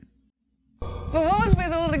 Shore. But what was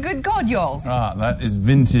with all the good God y'alls? That is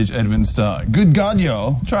vintage Edwin Starr. Good God,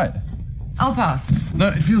 y'all. Try it. I'll pass. No,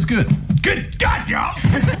 it feels good. Good God, y'all!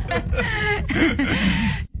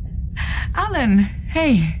 Alan,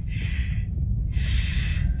 hey.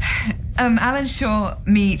 Alan Shaw,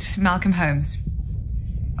 meet Malcolm Holmes.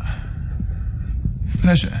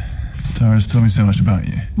 Pleasure. Tara's told me so much about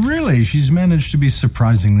you. Really? She's managed to be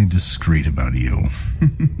surprisingly discreet about you.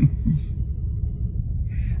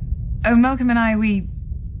 Oh, Malcolm and I,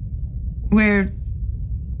 we're...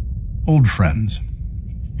 Old friends.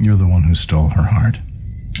 You're the one who stole her heart.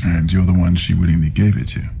 And you're the one she willingly gave it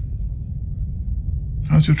to.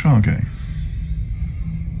 How's your trial going?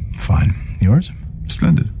 Fine. Yours?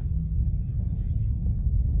 Splendid.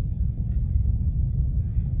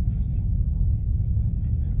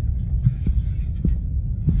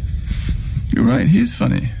 You're right, he's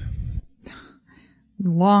funny.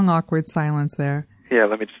 Long, awkward silence there. Yeah,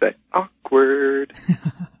 let me just say, awkward.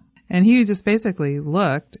 And he just basically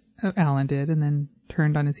looked, Alan did, and then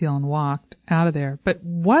turned on his heel and walked out of there. But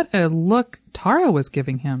what a look Tara was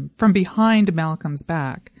giving him from behind Malcolm's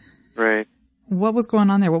back. Right. What was going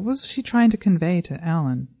on there? What was she trying to convey to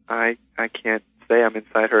Alan? I can't say I'm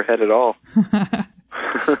inside her head at all.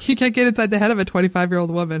 You can't get inside the head of a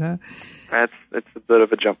 25-year-old woman, huh? It's a bit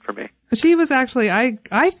of a jump for me. She was actually,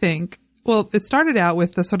 I think, well, it started out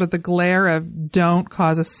with the sort of the glare of don't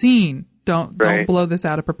cause a scene. Don't blow this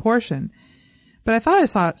out of proportion. But I thought I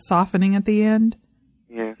saw it softening at the end.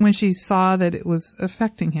 Yeah. When she saw that it was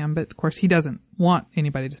affecting him, but of course he doesn't want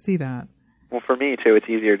anybody to see that. Well, for me too, it's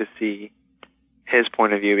easier to see his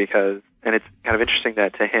point of view because, and it's kind of interesting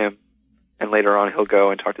that to him, and later on he'll go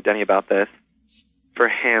and talk to Denny about this, for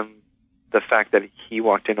him, the fact that he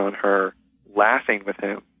walked in on her laughing with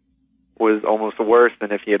him was almost worse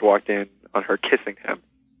than if he had walked in on her kissing him.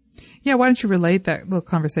 Yeah, why don't you relate that little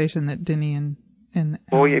conversation that Denny and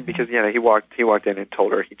well, yeah, because he walked in and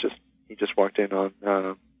told her he just walked in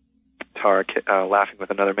on Tara laughing with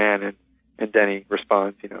another man, and Denny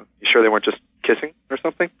responds, you sure they weren't just kissing or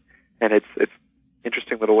something? And it's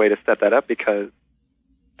interesting little way to set that up because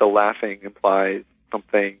the laughing implies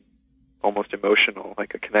something almost emotional,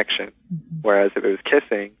 like a connection, whereas if it was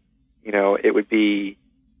kissing, it would be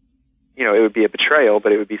a betrayal,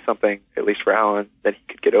 but it would be something, at least for Alan, that he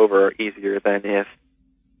could get over easier than if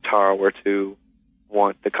Tara were to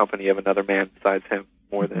want the company of another man besides him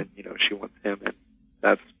more than, she wants him. And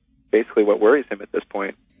that's basically what worries him at this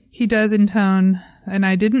point. He does intone, and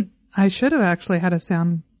I should have actually had a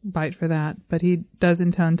sound bite for that, but he does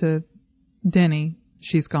intone to Denny,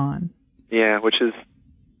 she's gone. Yeah, which is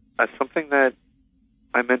something that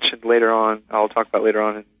I mentioned later on, I'll talk about later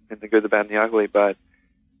on in The Good, the Bad, and the Ugly, but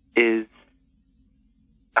is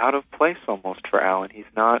out of place almost for Alan. He's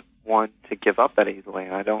not one to give up that easily,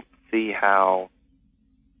 and I don't see how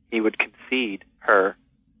he would concede her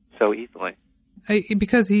so easily.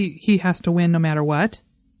 Because he has to win no matter what?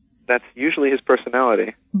 That's usually his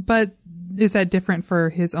personality. But is that different for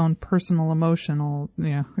his own personal emotional,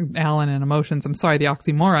 Alan and emotions? I'm sorry, the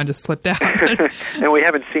oxymoron just slipped out. And we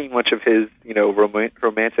haven't seen much of his,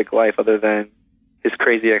 romantic life other than his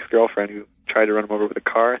crazy ex-girlfriend who tried to run him over with a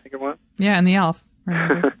car, I think it was. Yeah, and the elf.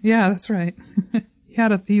 Remember? Yeah, that's right.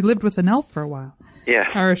 He lived with an elf for a while. Yeah.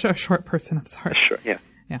 Or a short person, I'm sorry. Sure, yeah.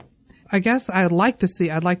 Yeah. I guess I'd like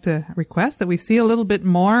to request that we see a little bit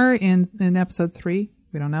more in episode 3.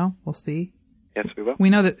 We don't know. We'll see. Yes, we will. We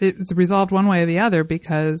know that it was resolved one way or the other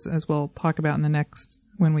because, as we'll talk about in the next,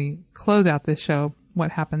 when we close out this show,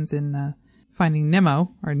 what happens in Finding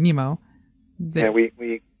Nemo.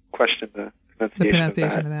 We questioned the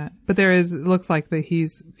pronunciation of that. But it looks like that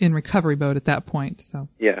he's in recovery mode at that point. So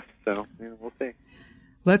yes, so we'll see.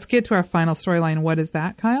 Let's get to our final storyline. What is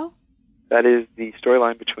that, Kyle? That is the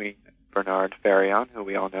storyline between Bernard Farion, who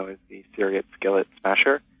we all know is the Syriot skillet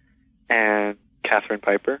smasher, and Catherine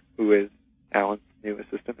Piper, who is Alan's new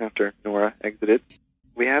assistant after Nora exited.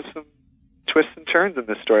 We have some twists and turns in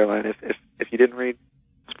this storyline. If you didn't read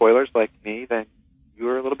spoilers like me, then you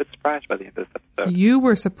were a little bit surprised by the end of this episode. You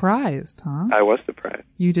were surprised, huh? I was surprised.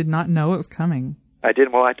 You did not know it was coming. I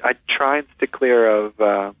did. Well, I try and stick clear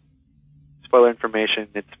of spoiler information.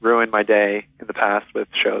 It's ruined my day in the past with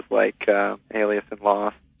shows like Alias and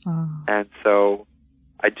Lost. Oh. And so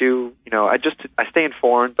I do, I stay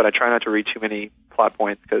informed, but I try not to read too many plot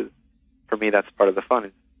points because for me that's part of the fun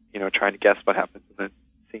is, trying to guess what happens and then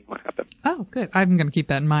seeing what happens. Oh, good. I'm going to keep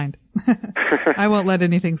that in mind. I won't let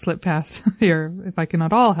anything slip past here if I can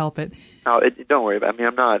at all help it. No, don't worry about it. I mean,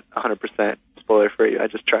 I'm not 100% spoiler free. I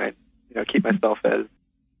just try and, keep myself as,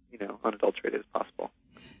 unadulterated as possible.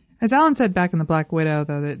 As Alan said back in The Black Widow,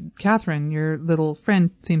 though, that Catherine, your little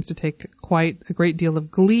friend, seems to take quite a great deal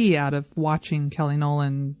of glee out of watching Kelly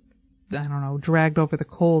Nolan, dragged over the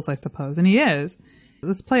coals, I suppose. And he is.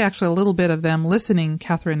 Let's play actually a little bit of them listening,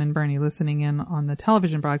 Catherine and Bernie listening in on the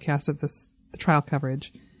television broadcast of the trial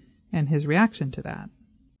coverage and his reaction to that.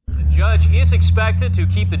 The judge is expected to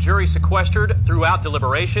keep the jury sequestered throughout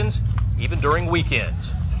deliberations, even during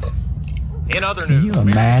weekends. In other news, can you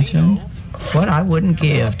imagine what I wouldn't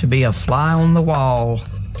give to be a fly on the wall?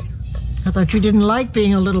 I thought you didn't like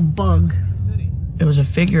being a little bug. It was a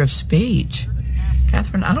figure of speech.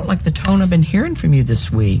 Catherine, I don't like the tone I've been hearing from you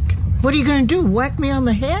this week. What are you going to do, whack me on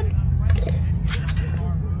the head?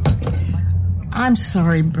 I'm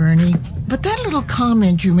sorry, Bernie, but that little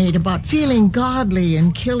comment you made about feeling godly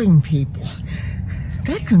and killing people,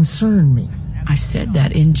 that concerned me. I said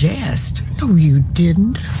that in jest. No, you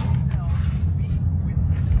didn't.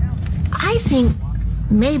 I think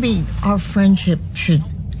maybe our friendship should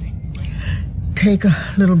take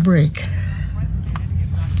a little break.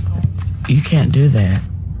 You can't do that.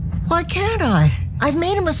 Why can't I? I've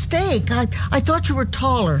made a mistake. I thought you were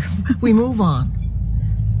taller. We move on.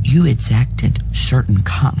 You exacted certain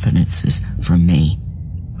confidences from me.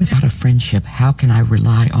 Without a friendship, how can I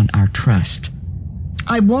rely on our trust?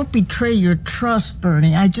 I won't betray your trust,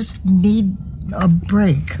 Bernie. I just need a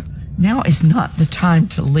break. Now is not the time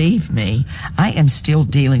to leave me. I am still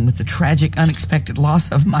dealing with the tragic, unexpected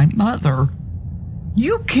loss of my mother.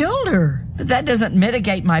 You killed her. But that doesn't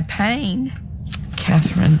mitigate my pain.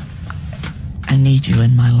 Catherine, I need you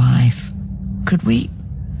in my life. Could we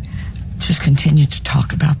just continue to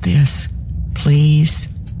talk about this, please?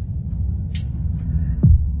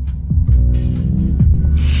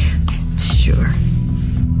 Sure.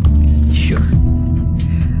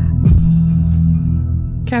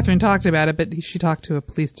 Catherine talked about it, but she talked to a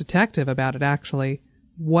police detective about it, actually.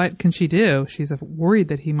 What can she do? She's worried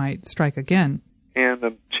that he might strike again. And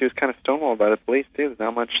she was kind of stonewalled by the police, too. There's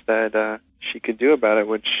not much that she could do about it,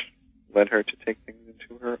 which led her to take things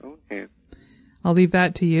into her own hands. I'll leave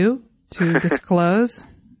that to you to disclose.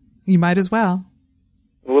 You might as well.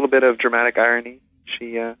 A little bit of dramatic irony.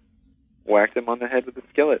 She whacked him on the head with a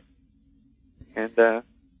skillet. And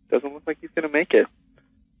doesn't look like he's going to make it.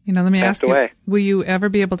 Let me ask you, will you ever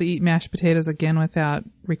be able to eat mashed potatoes again without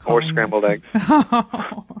recalling? Or scrambled eggs.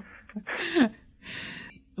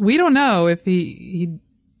 We don't know if he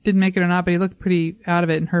didn't make it or not, but he looked pretty out of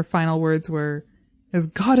it, and her final words were, "As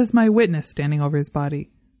God is my witness," standing over his body.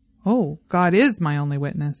 Oh, God is my only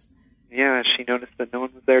witness. Yeah, she noticed that no one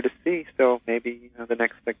was there to see, so maybe the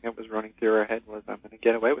next thing that was running through her head was, I'm going to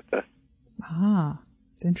get away with this. Ah,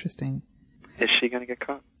 it's interesting. Is she going to get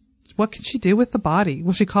caught? What can she do with the body?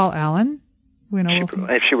 Will she call Alan?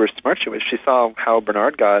 If she were smart, she would. She saw how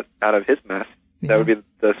Bernard got out of his mess. Yeah. That would be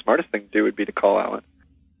the smartest thing to do, would be to call Alan.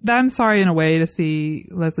 I'm sorry in a way to see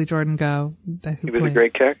Leslie Jordan go. He was a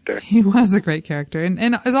great character. He was a great character.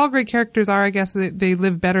 And as all great characters are, I guess they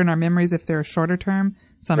live better in our memories if they're a shorter term.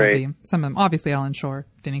 Some of them. Obviously, Alan Shore,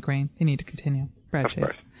 Denny Crane, they need to continue. Brad Chase.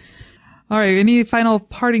 Course. All right. Any final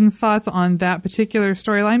parting thoughts on that particular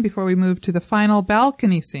storyline before we move to the final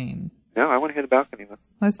balcony scene? No, I want to hear the balcony one.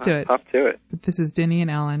 Let's do it. Hop to it. But this is Denny and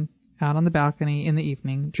Alan out on the balcony in the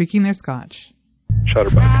evening, drinking their scotch.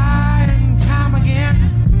 Shutterbug. Time again.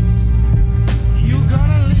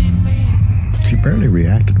 She barely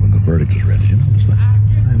reacted when the verdict was read. You noticed that?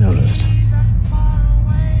 I noticed.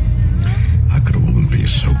 How could a woman be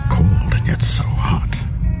so cold and yet so hot?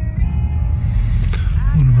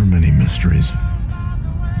 One of her many mysteries.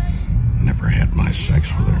 Never had my sex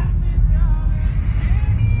with her.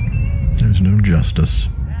 There's no justice.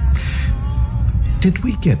 Did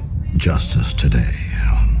we get justice today,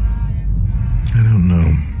 Alan? I don't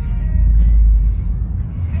know.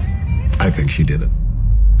 I think she did it.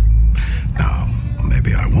 Now,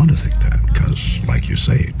 maybe I want to think that, because, like you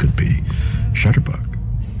say, it could be Shutterbug.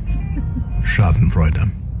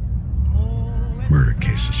 Schadenfreude. Murder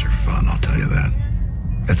cases are fun, I'll tell you that.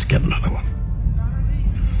 Let's get another one.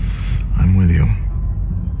 I'm with you.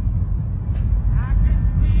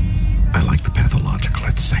 I like the pathological,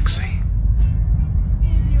 it's sexy.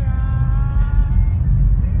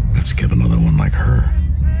 Let's get another one like her.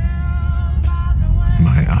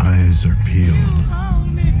 My eyes are peeled.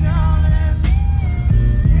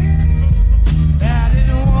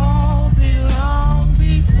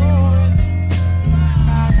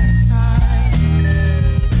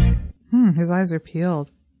 His eyes are peeled.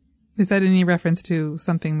 Is that any reference to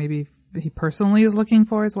something maybe he personally is looking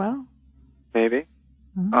for as well? Maybe.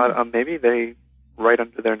 Maybe they, right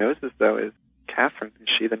under their noses, though, is Catherine. Is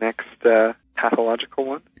she the next pathological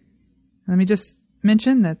one? Let me just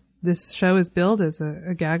mention that this show is billed as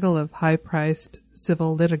a gaggle of high-priced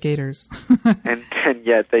civil litigators. and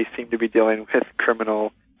yet they seem to be dealing with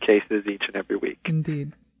criminal cases each and every week.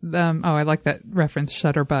 Indeed. I like that reference,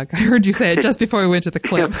 Shutterbug. I heard you say it just before we went to the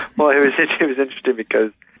clip. Well, it was interesting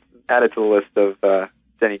because added to the list of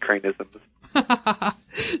Denny Craneisms.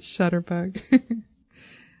 Shutterbug.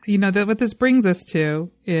 What this brings us to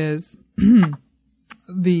is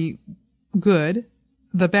the good,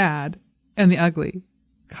 the bad, and the ugly.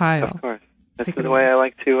 Kyle. Of course. This is the way I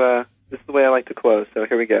like to close. So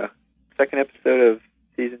here we go. Second episode of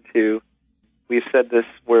season 2. We've said this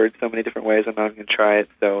word so many different ways, I'm not even going to try it,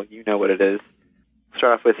 so you know what it is.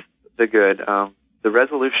 Start off with the good. The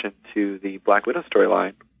resolution to the Black Widow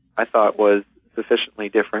storyline, I thought, was sufficiently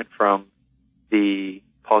different from the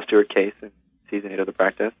Paul Stewart case in season 8 of The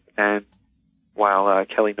Practice. And while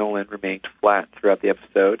Kelly Nolan remained flat throughout the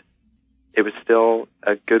episode, it was still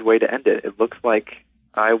a good way to end it. It looks like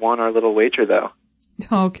I won our little wager, though.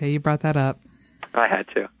 Okay, you brought that up. I had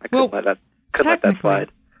to. I couldn't let that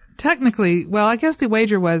slide. Technically, well, I guess the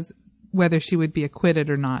wager was whether she would be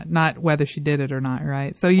acquitted or not whether she did it or not,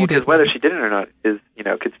 right? So you did. Because whether she did it or not is,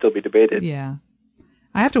 could still be debated. Yeah.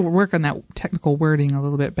 I have to work on that technical wording a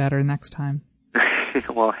little bit better next time.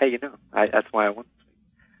 Well, hey, that's why I won.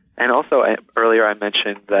 And also, earlier I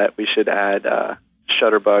mentioned that we should add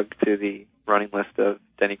Shutterbug to the running list of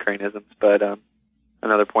Denny Craneisms, but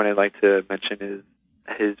another point I'd like to mention is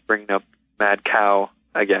his bringing up Mad Cow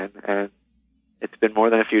again, and it's been more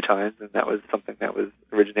than a few times, and that was something that was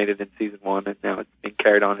originated in season 1, and now it's being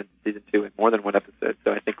carried on in season 2 in more than one episode.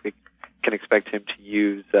 So I think we can expect him to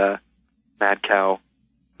use Mad Cow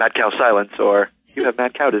silence, or you have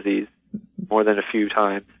mad cow disease, more than a few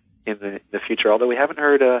times in the future. Although we haven't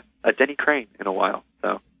heard a Denny Crane in a while.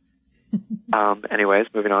 So, anyways,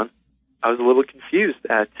 moving on. I was a little confused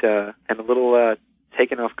and a little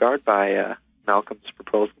taken off guard by Malcolm's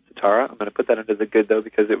proposal to Tara. I'm going to put that under the good, though,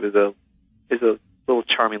 because it was a little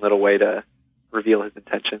charming little way to reveal his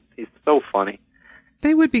intentions. He's so funny.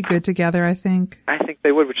 They would be good together, I think. I think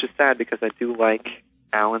they would, which is sad because I do like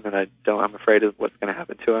Alan, and I'm afraid of what's going to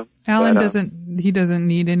happen to him. Alan doesn't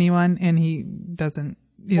need anyone, and he isn't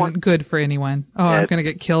good for anyone. Oh, yeah, I'm going to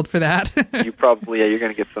get killed for that. You're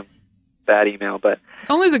going to get some bad email, but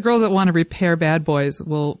only the girls that want to repair bad boys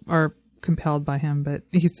are compelled by him, but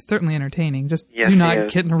he's certainly entertaining. Just do not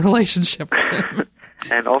get in a relationship with him.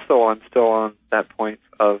 And also, still on that point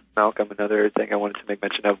of Malcolm, another thing I wanted to make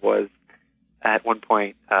mention of was at one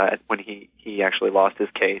point when he actually lost his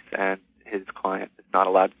case and his client is not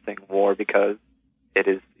allowed to sing war because it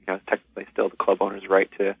is technically still the club owner's right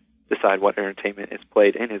to decide what entertainment is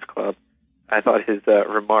played in his club. I thought his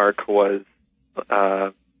remark was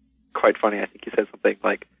quite funny. I think he said something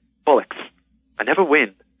like, "Bullocks, I never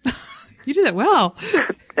win." You did it well.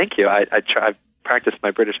 Thank you. I've practiced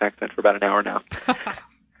my British accent for about an hour now.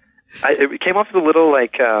 It came off as a little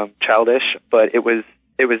like childish, but it was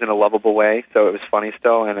in a lovable way, so it was funny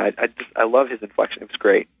still. And I love his inflection. It was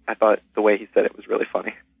great. I thought the way he said it was really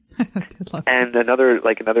funny. And another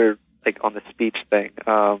on the speech thing,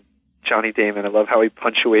 Johnny Damon. I love how he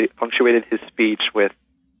punctuated his speech with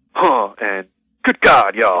 "huh" and "good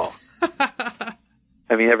God, y'all."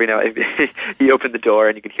 I mean, every now he opened the door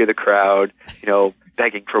and you could hear the crowd,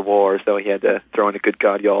 begging for war, so he had to throw in a "good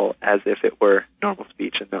God, y'all" as if it were normal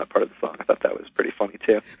speech and not part of the song. I thought that was pretty funny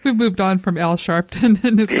too. We moved on from Al Sharpton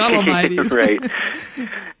and his God Almighties. Right.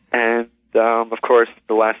 And of course,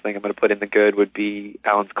 the last thing I'm going to put in the good would be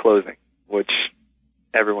Alan's closing, which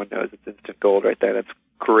everyone knows it's instant gold right there. That's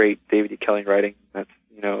great David E. Kelly writing. That's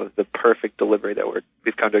the perfect delivery that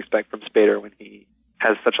we've come to expect from Spader when he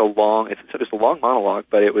has such a long. It's a long monologue,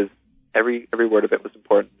 but it was every word of it was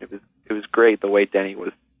important. It was great the way Denny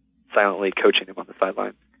was silently coaching him on the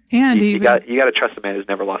sidelines. And you got to trust a man who's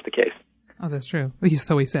never lost a case. Oh, that's true.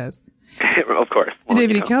 So he says. Of course. Well, and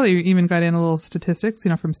David E. Kelly even got in a little statistics,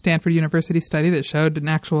 from Stanford University study that showed an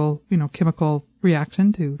actual, chemical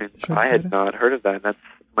reaction to. I had not heard of that. And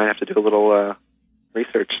might have to do a little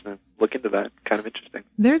research and look into that. Kind of interesting.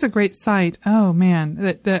 There's a great site. Oh man,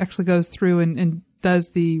 that actually goes through and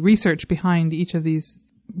does the research behind each of these,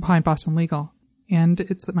 behind Boston Legal, and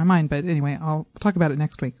it's at my mind. But anyway, I'll talk about it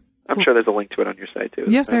next week. I'm sure there's a link to it on your site too.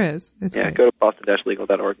 Yes, there is. It's great. Go to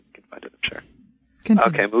boston-legal.org and you can find it, I'm sure.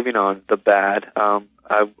 Continue. Okay, moving on. The bad.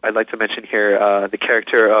 I'd like to mention here the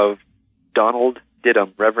character of Donald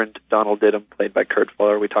Didum, Reverend Donald Didum, played by Kurt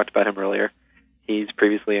Fuller. We talked about him earlier. He's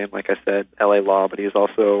previously in, like I said, L.A. Law, but he's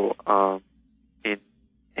also in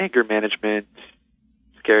Anger Management,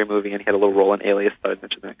 Scary Movie, and he had a little role in Alias. Thought I'd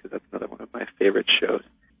mention that because that's another one of my favorite shows.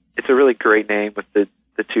 It's a really great name with the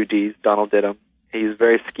two Ds, Donald Didum. He's a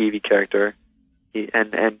very skeevy character,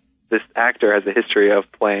 and this actor has a history of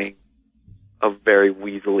playing a very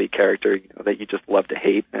weaselly character, that you just love to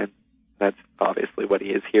hate, and that's obviously what he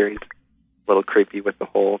is here. He's a little creepy with the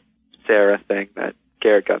whole Sarah thing that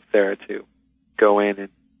Garrett got Sarah to go in and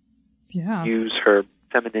use her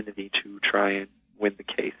femininity to try and win the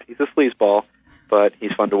case. He's a sleazeball, but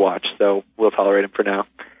he's fun to watch, so we'll tolerate him for now.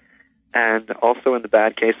 And also in the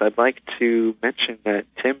bad case, I'd like to mention that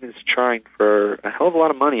Tim is trying for a hell of a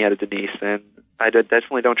lot of money out of Denise, and I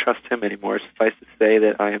definitely don't trust him anymore. Suffice to say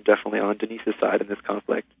that I am definitely on Denise's side in this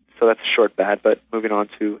conflict. So that's a short bad, but moving on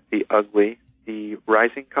to the ugly, the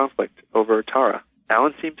rising conflict over Tara.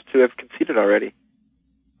 Alan seems to have conceded already,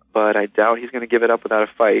 but I doubt he's going to give it up without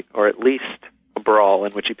a fight, or at least a brawl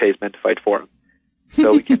in which he pays men to fight for him.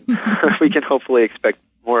 So we can hopefully expect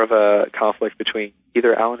more of a conflict between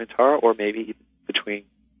either Alan and Tara, or maybe between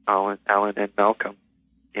Alan and Malcolm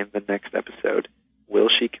in the next episode. Will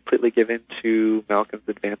she completely give in to Malcolm's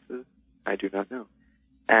advances? I do not know.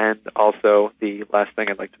 And also, the last thing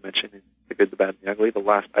I'd like to mention is the good, the bad, and the ugly. The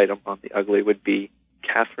last item on the ugly would be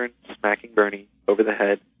Catherine smacking Bernie over the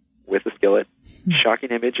head with a skillet.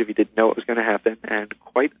 Shocking image if you didn't know what was going to happen, and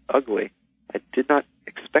quite ugly. I did not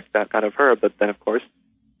expect that out of her, but then, of course,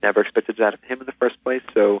 never expected that of him in the first place,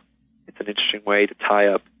 so it's an interesting way to tie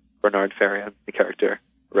up Bernard Ferrion, the character.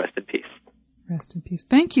 Rest in peace. Rest in peace.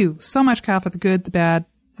 Thank you so much, Kyle, for the good, the bad,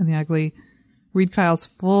 and the ugly. Read Kyle's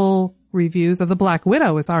full reviews of The Black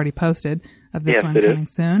Widow is already posted, of this one coming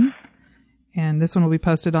soon. And this one will be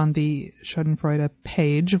posted on the Schadenfreude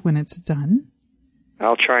page when it's done.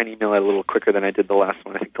 I'll try and email it a little quicker than I did the last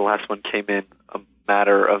one. I think the last one came in a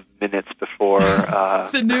matter of minutes before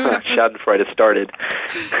Schadenfreude started.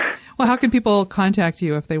 Well, how can people contact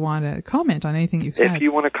you if they want to comment on anything you've said? If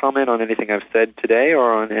you want to comment on anything I've said today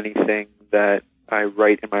or on anything that I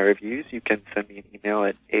write in my reviews, you can send me an email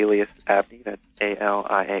at aliasabney, that's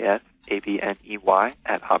ALIASABNEY,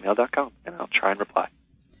 @hotmail.com, and I'll try and reply.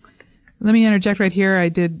 Let me interject right here. I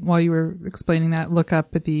did, while you were explaining that, look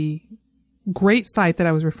up at the great site that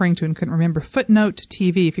I was referring to and couldn't remember, Footnote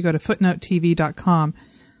TV. If you go to footnotetv.com,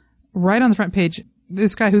 right on the front page,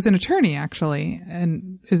 this guy who's an attorney, actually,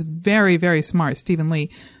 and is very, very smart, Stephen Lee,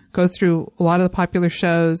 goes through a lot of the popular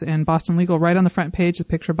shows, and Boston Legal, right on the front page, the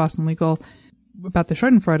picture of Boston Legal about the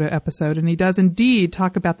Schadenfreude episode. And he does indeed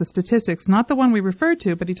talk about the statistics, not the one we referred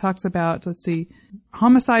to, but he talks about,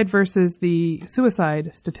 homicide versus the suicide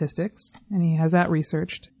statistics, and he has that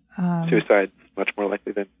researched. Suicide's much more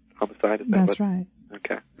likely than homicide, is that That's right.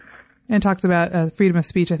 Okay. And talks about freedom of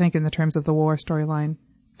speech, I think, in the terms of the war storyline.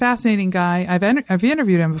 Fascinating guy. I've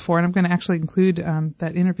interviewed him before, and I'm going to actually include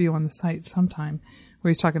that interview on the site sometime, where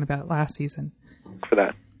he's talking about it last season. For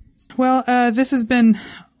that. Well, this has been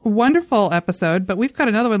a wonderful episode, but we've got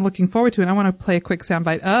another one looking forward to, and I want to play a quick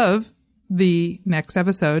soundbite of the next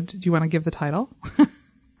episode. Do you want to give the title?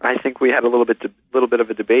 I think we had a little bit of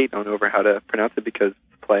a debate over how to pronounce it because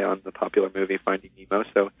it's a play on the popular movie Finding Nemo.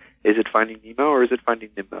 So is it Finding Nemo or is it Finding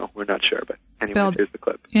Nimmo? We're not sure, but anyway, here's the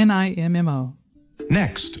clip. Nimmo.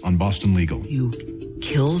 Next on Boston Legal. You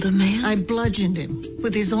killed a man? I bludgeoned him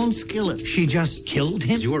with his own skillet. She just killed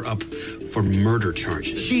him? You're up for murder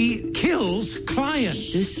charges. She kills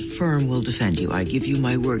clients. This firm will defend you. I give you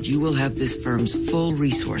my word. You will have this firm's full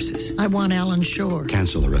resources. I want Alan Shore.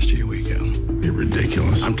 Cancel the rest of your weekend. You're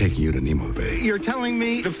ridiculous. I'm taking you to Nemo Bay. You're telling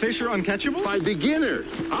me the fish are uncatchable? By beginners.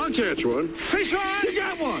 I'll catch one. Fish on! You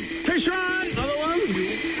got one! Fish on! Another one?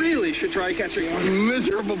 You really should try catching one.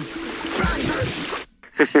 Miserable bastard!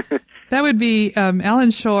 That would be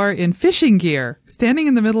Alan Shore in fishing gear, standing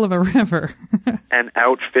in the middle of a river. And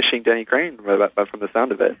out fishing Denny Crane, from the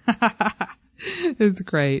sound of it. It's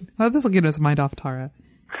great. Well, this will get us mind off Tara.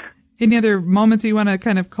 Any other moments you want to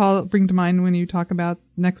kind of bring to mind when you talk about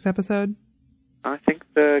next episode? I think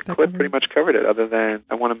the clip pretty much covered it, other than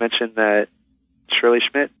I want to mention that Shirley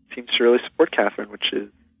Schmidt seems to really support Catherine, which is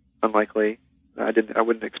unlikely. I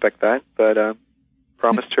wouldn't expect that, but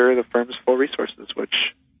promised her the firm's full resources, which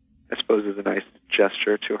I suppose is a nice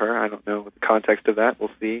gesture to her. I don't know the context of that. We'll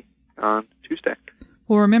see on Tuesday.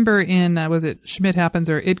 Well, remember in, was it Schmidt Happens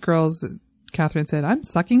or It Girls, Catherine said, I'm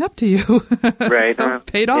sucking up to you. Right. So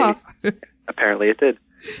paid off. Apparently it did.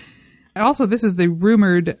 Also, this is the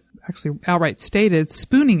rumored, actually outright stated,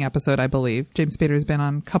 spooning episode, I believe. James Spader has been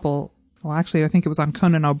on a couple, well, actually, I think it was on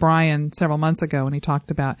Conan O'Brien several months ago when he talked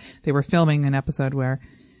about they were filming an episode where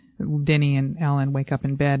Denny and Alan wake up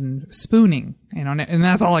in bed and spooning, and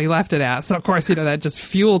that's all he left it as. So, of course, that just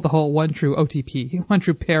fueled the whole one true OTP, one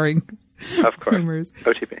true pairing. Of course. Rumors.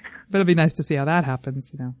 OTP. But it'll be nice to see how that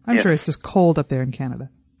happens, I'm sure it's just cold up there in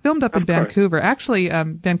Canada. Filmed up in Vancouver. Actually,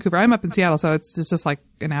 Vancouver, I'm up in Seattle, so it's just like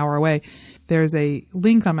an hour away. There's a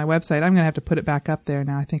link on my website. I'm going to have to put it back up there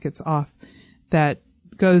now. I think it's off. That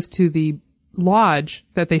goes to the lodge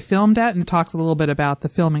that they filmed at and talks a little bit about the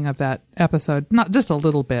filming of that episode. Not just a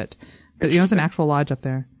little bit, but it's an actual lodge up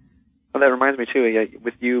there. Well, that reminds me too. Yeah,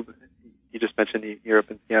 with you just mentioned you're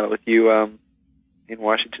up in Seattle. With you in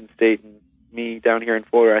Washington State and me down here in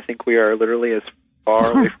Florida, I think we are literally as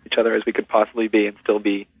far away from each other as we could possibly be and still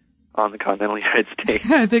be on the continental United States.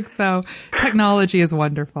 I think so. Technology is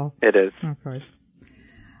wonderful. It is. Of course.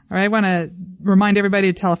 All right, I want to remind everybody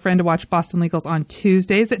to tell a friend to watch Boston Legals on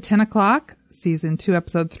Tuesdays at 10 o'clock. Season 2,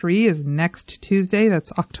 Episode 3 is next Tuesday.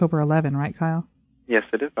 That's October 11, right, Kyle? Yes,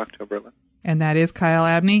 it is October 11. And that is Kyle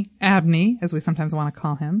Abney, as we sometimes want to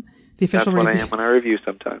call him. The official That's what I am when I review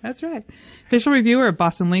sometimes. That's right. Official reviewer of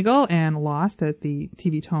Boston Legal and Lost at the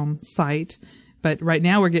TV Tome site. But right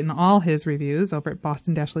now we're getting all his reviews over at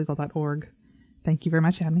boston-legal.org. Thank you very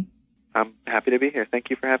much, Abney. I'm happy to be here. Thank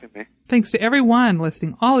you for having me. Thanks to everyone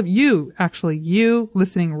listening. All of you, actually, you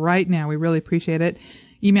listening right now. We really appreciate it.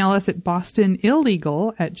 Email us at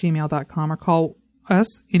bostonillegal@gmail.com or call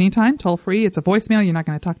us anytime, toll free. It's a voicemail. You're not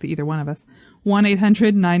going to talk to either one of us.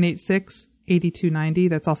 1-800-986-8290.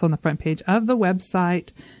 That's also on the front page of the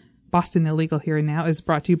website. Boston Illegal Here and Now is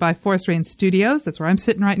brought to you by Forest Rain Studios. That's where I'm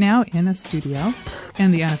sitting right now, in a studio.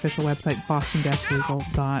 And the unofficial website,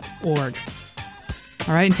 boston-legal.org.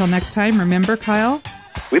 All right, until next time, remember, Kyle?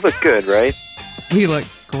 We look good, right? We look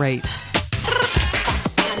great.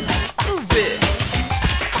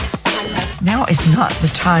 Now is not the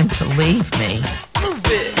time to leave me.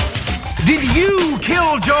 Did you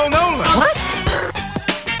kill Joe Nolan? What?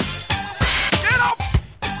 Get up!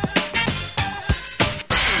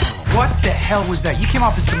 What the hell was that? You came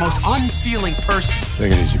off as the most unfeeling person.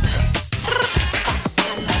 Take it easy, man.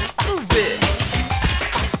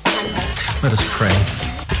 Let us pray.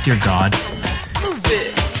 Dear God,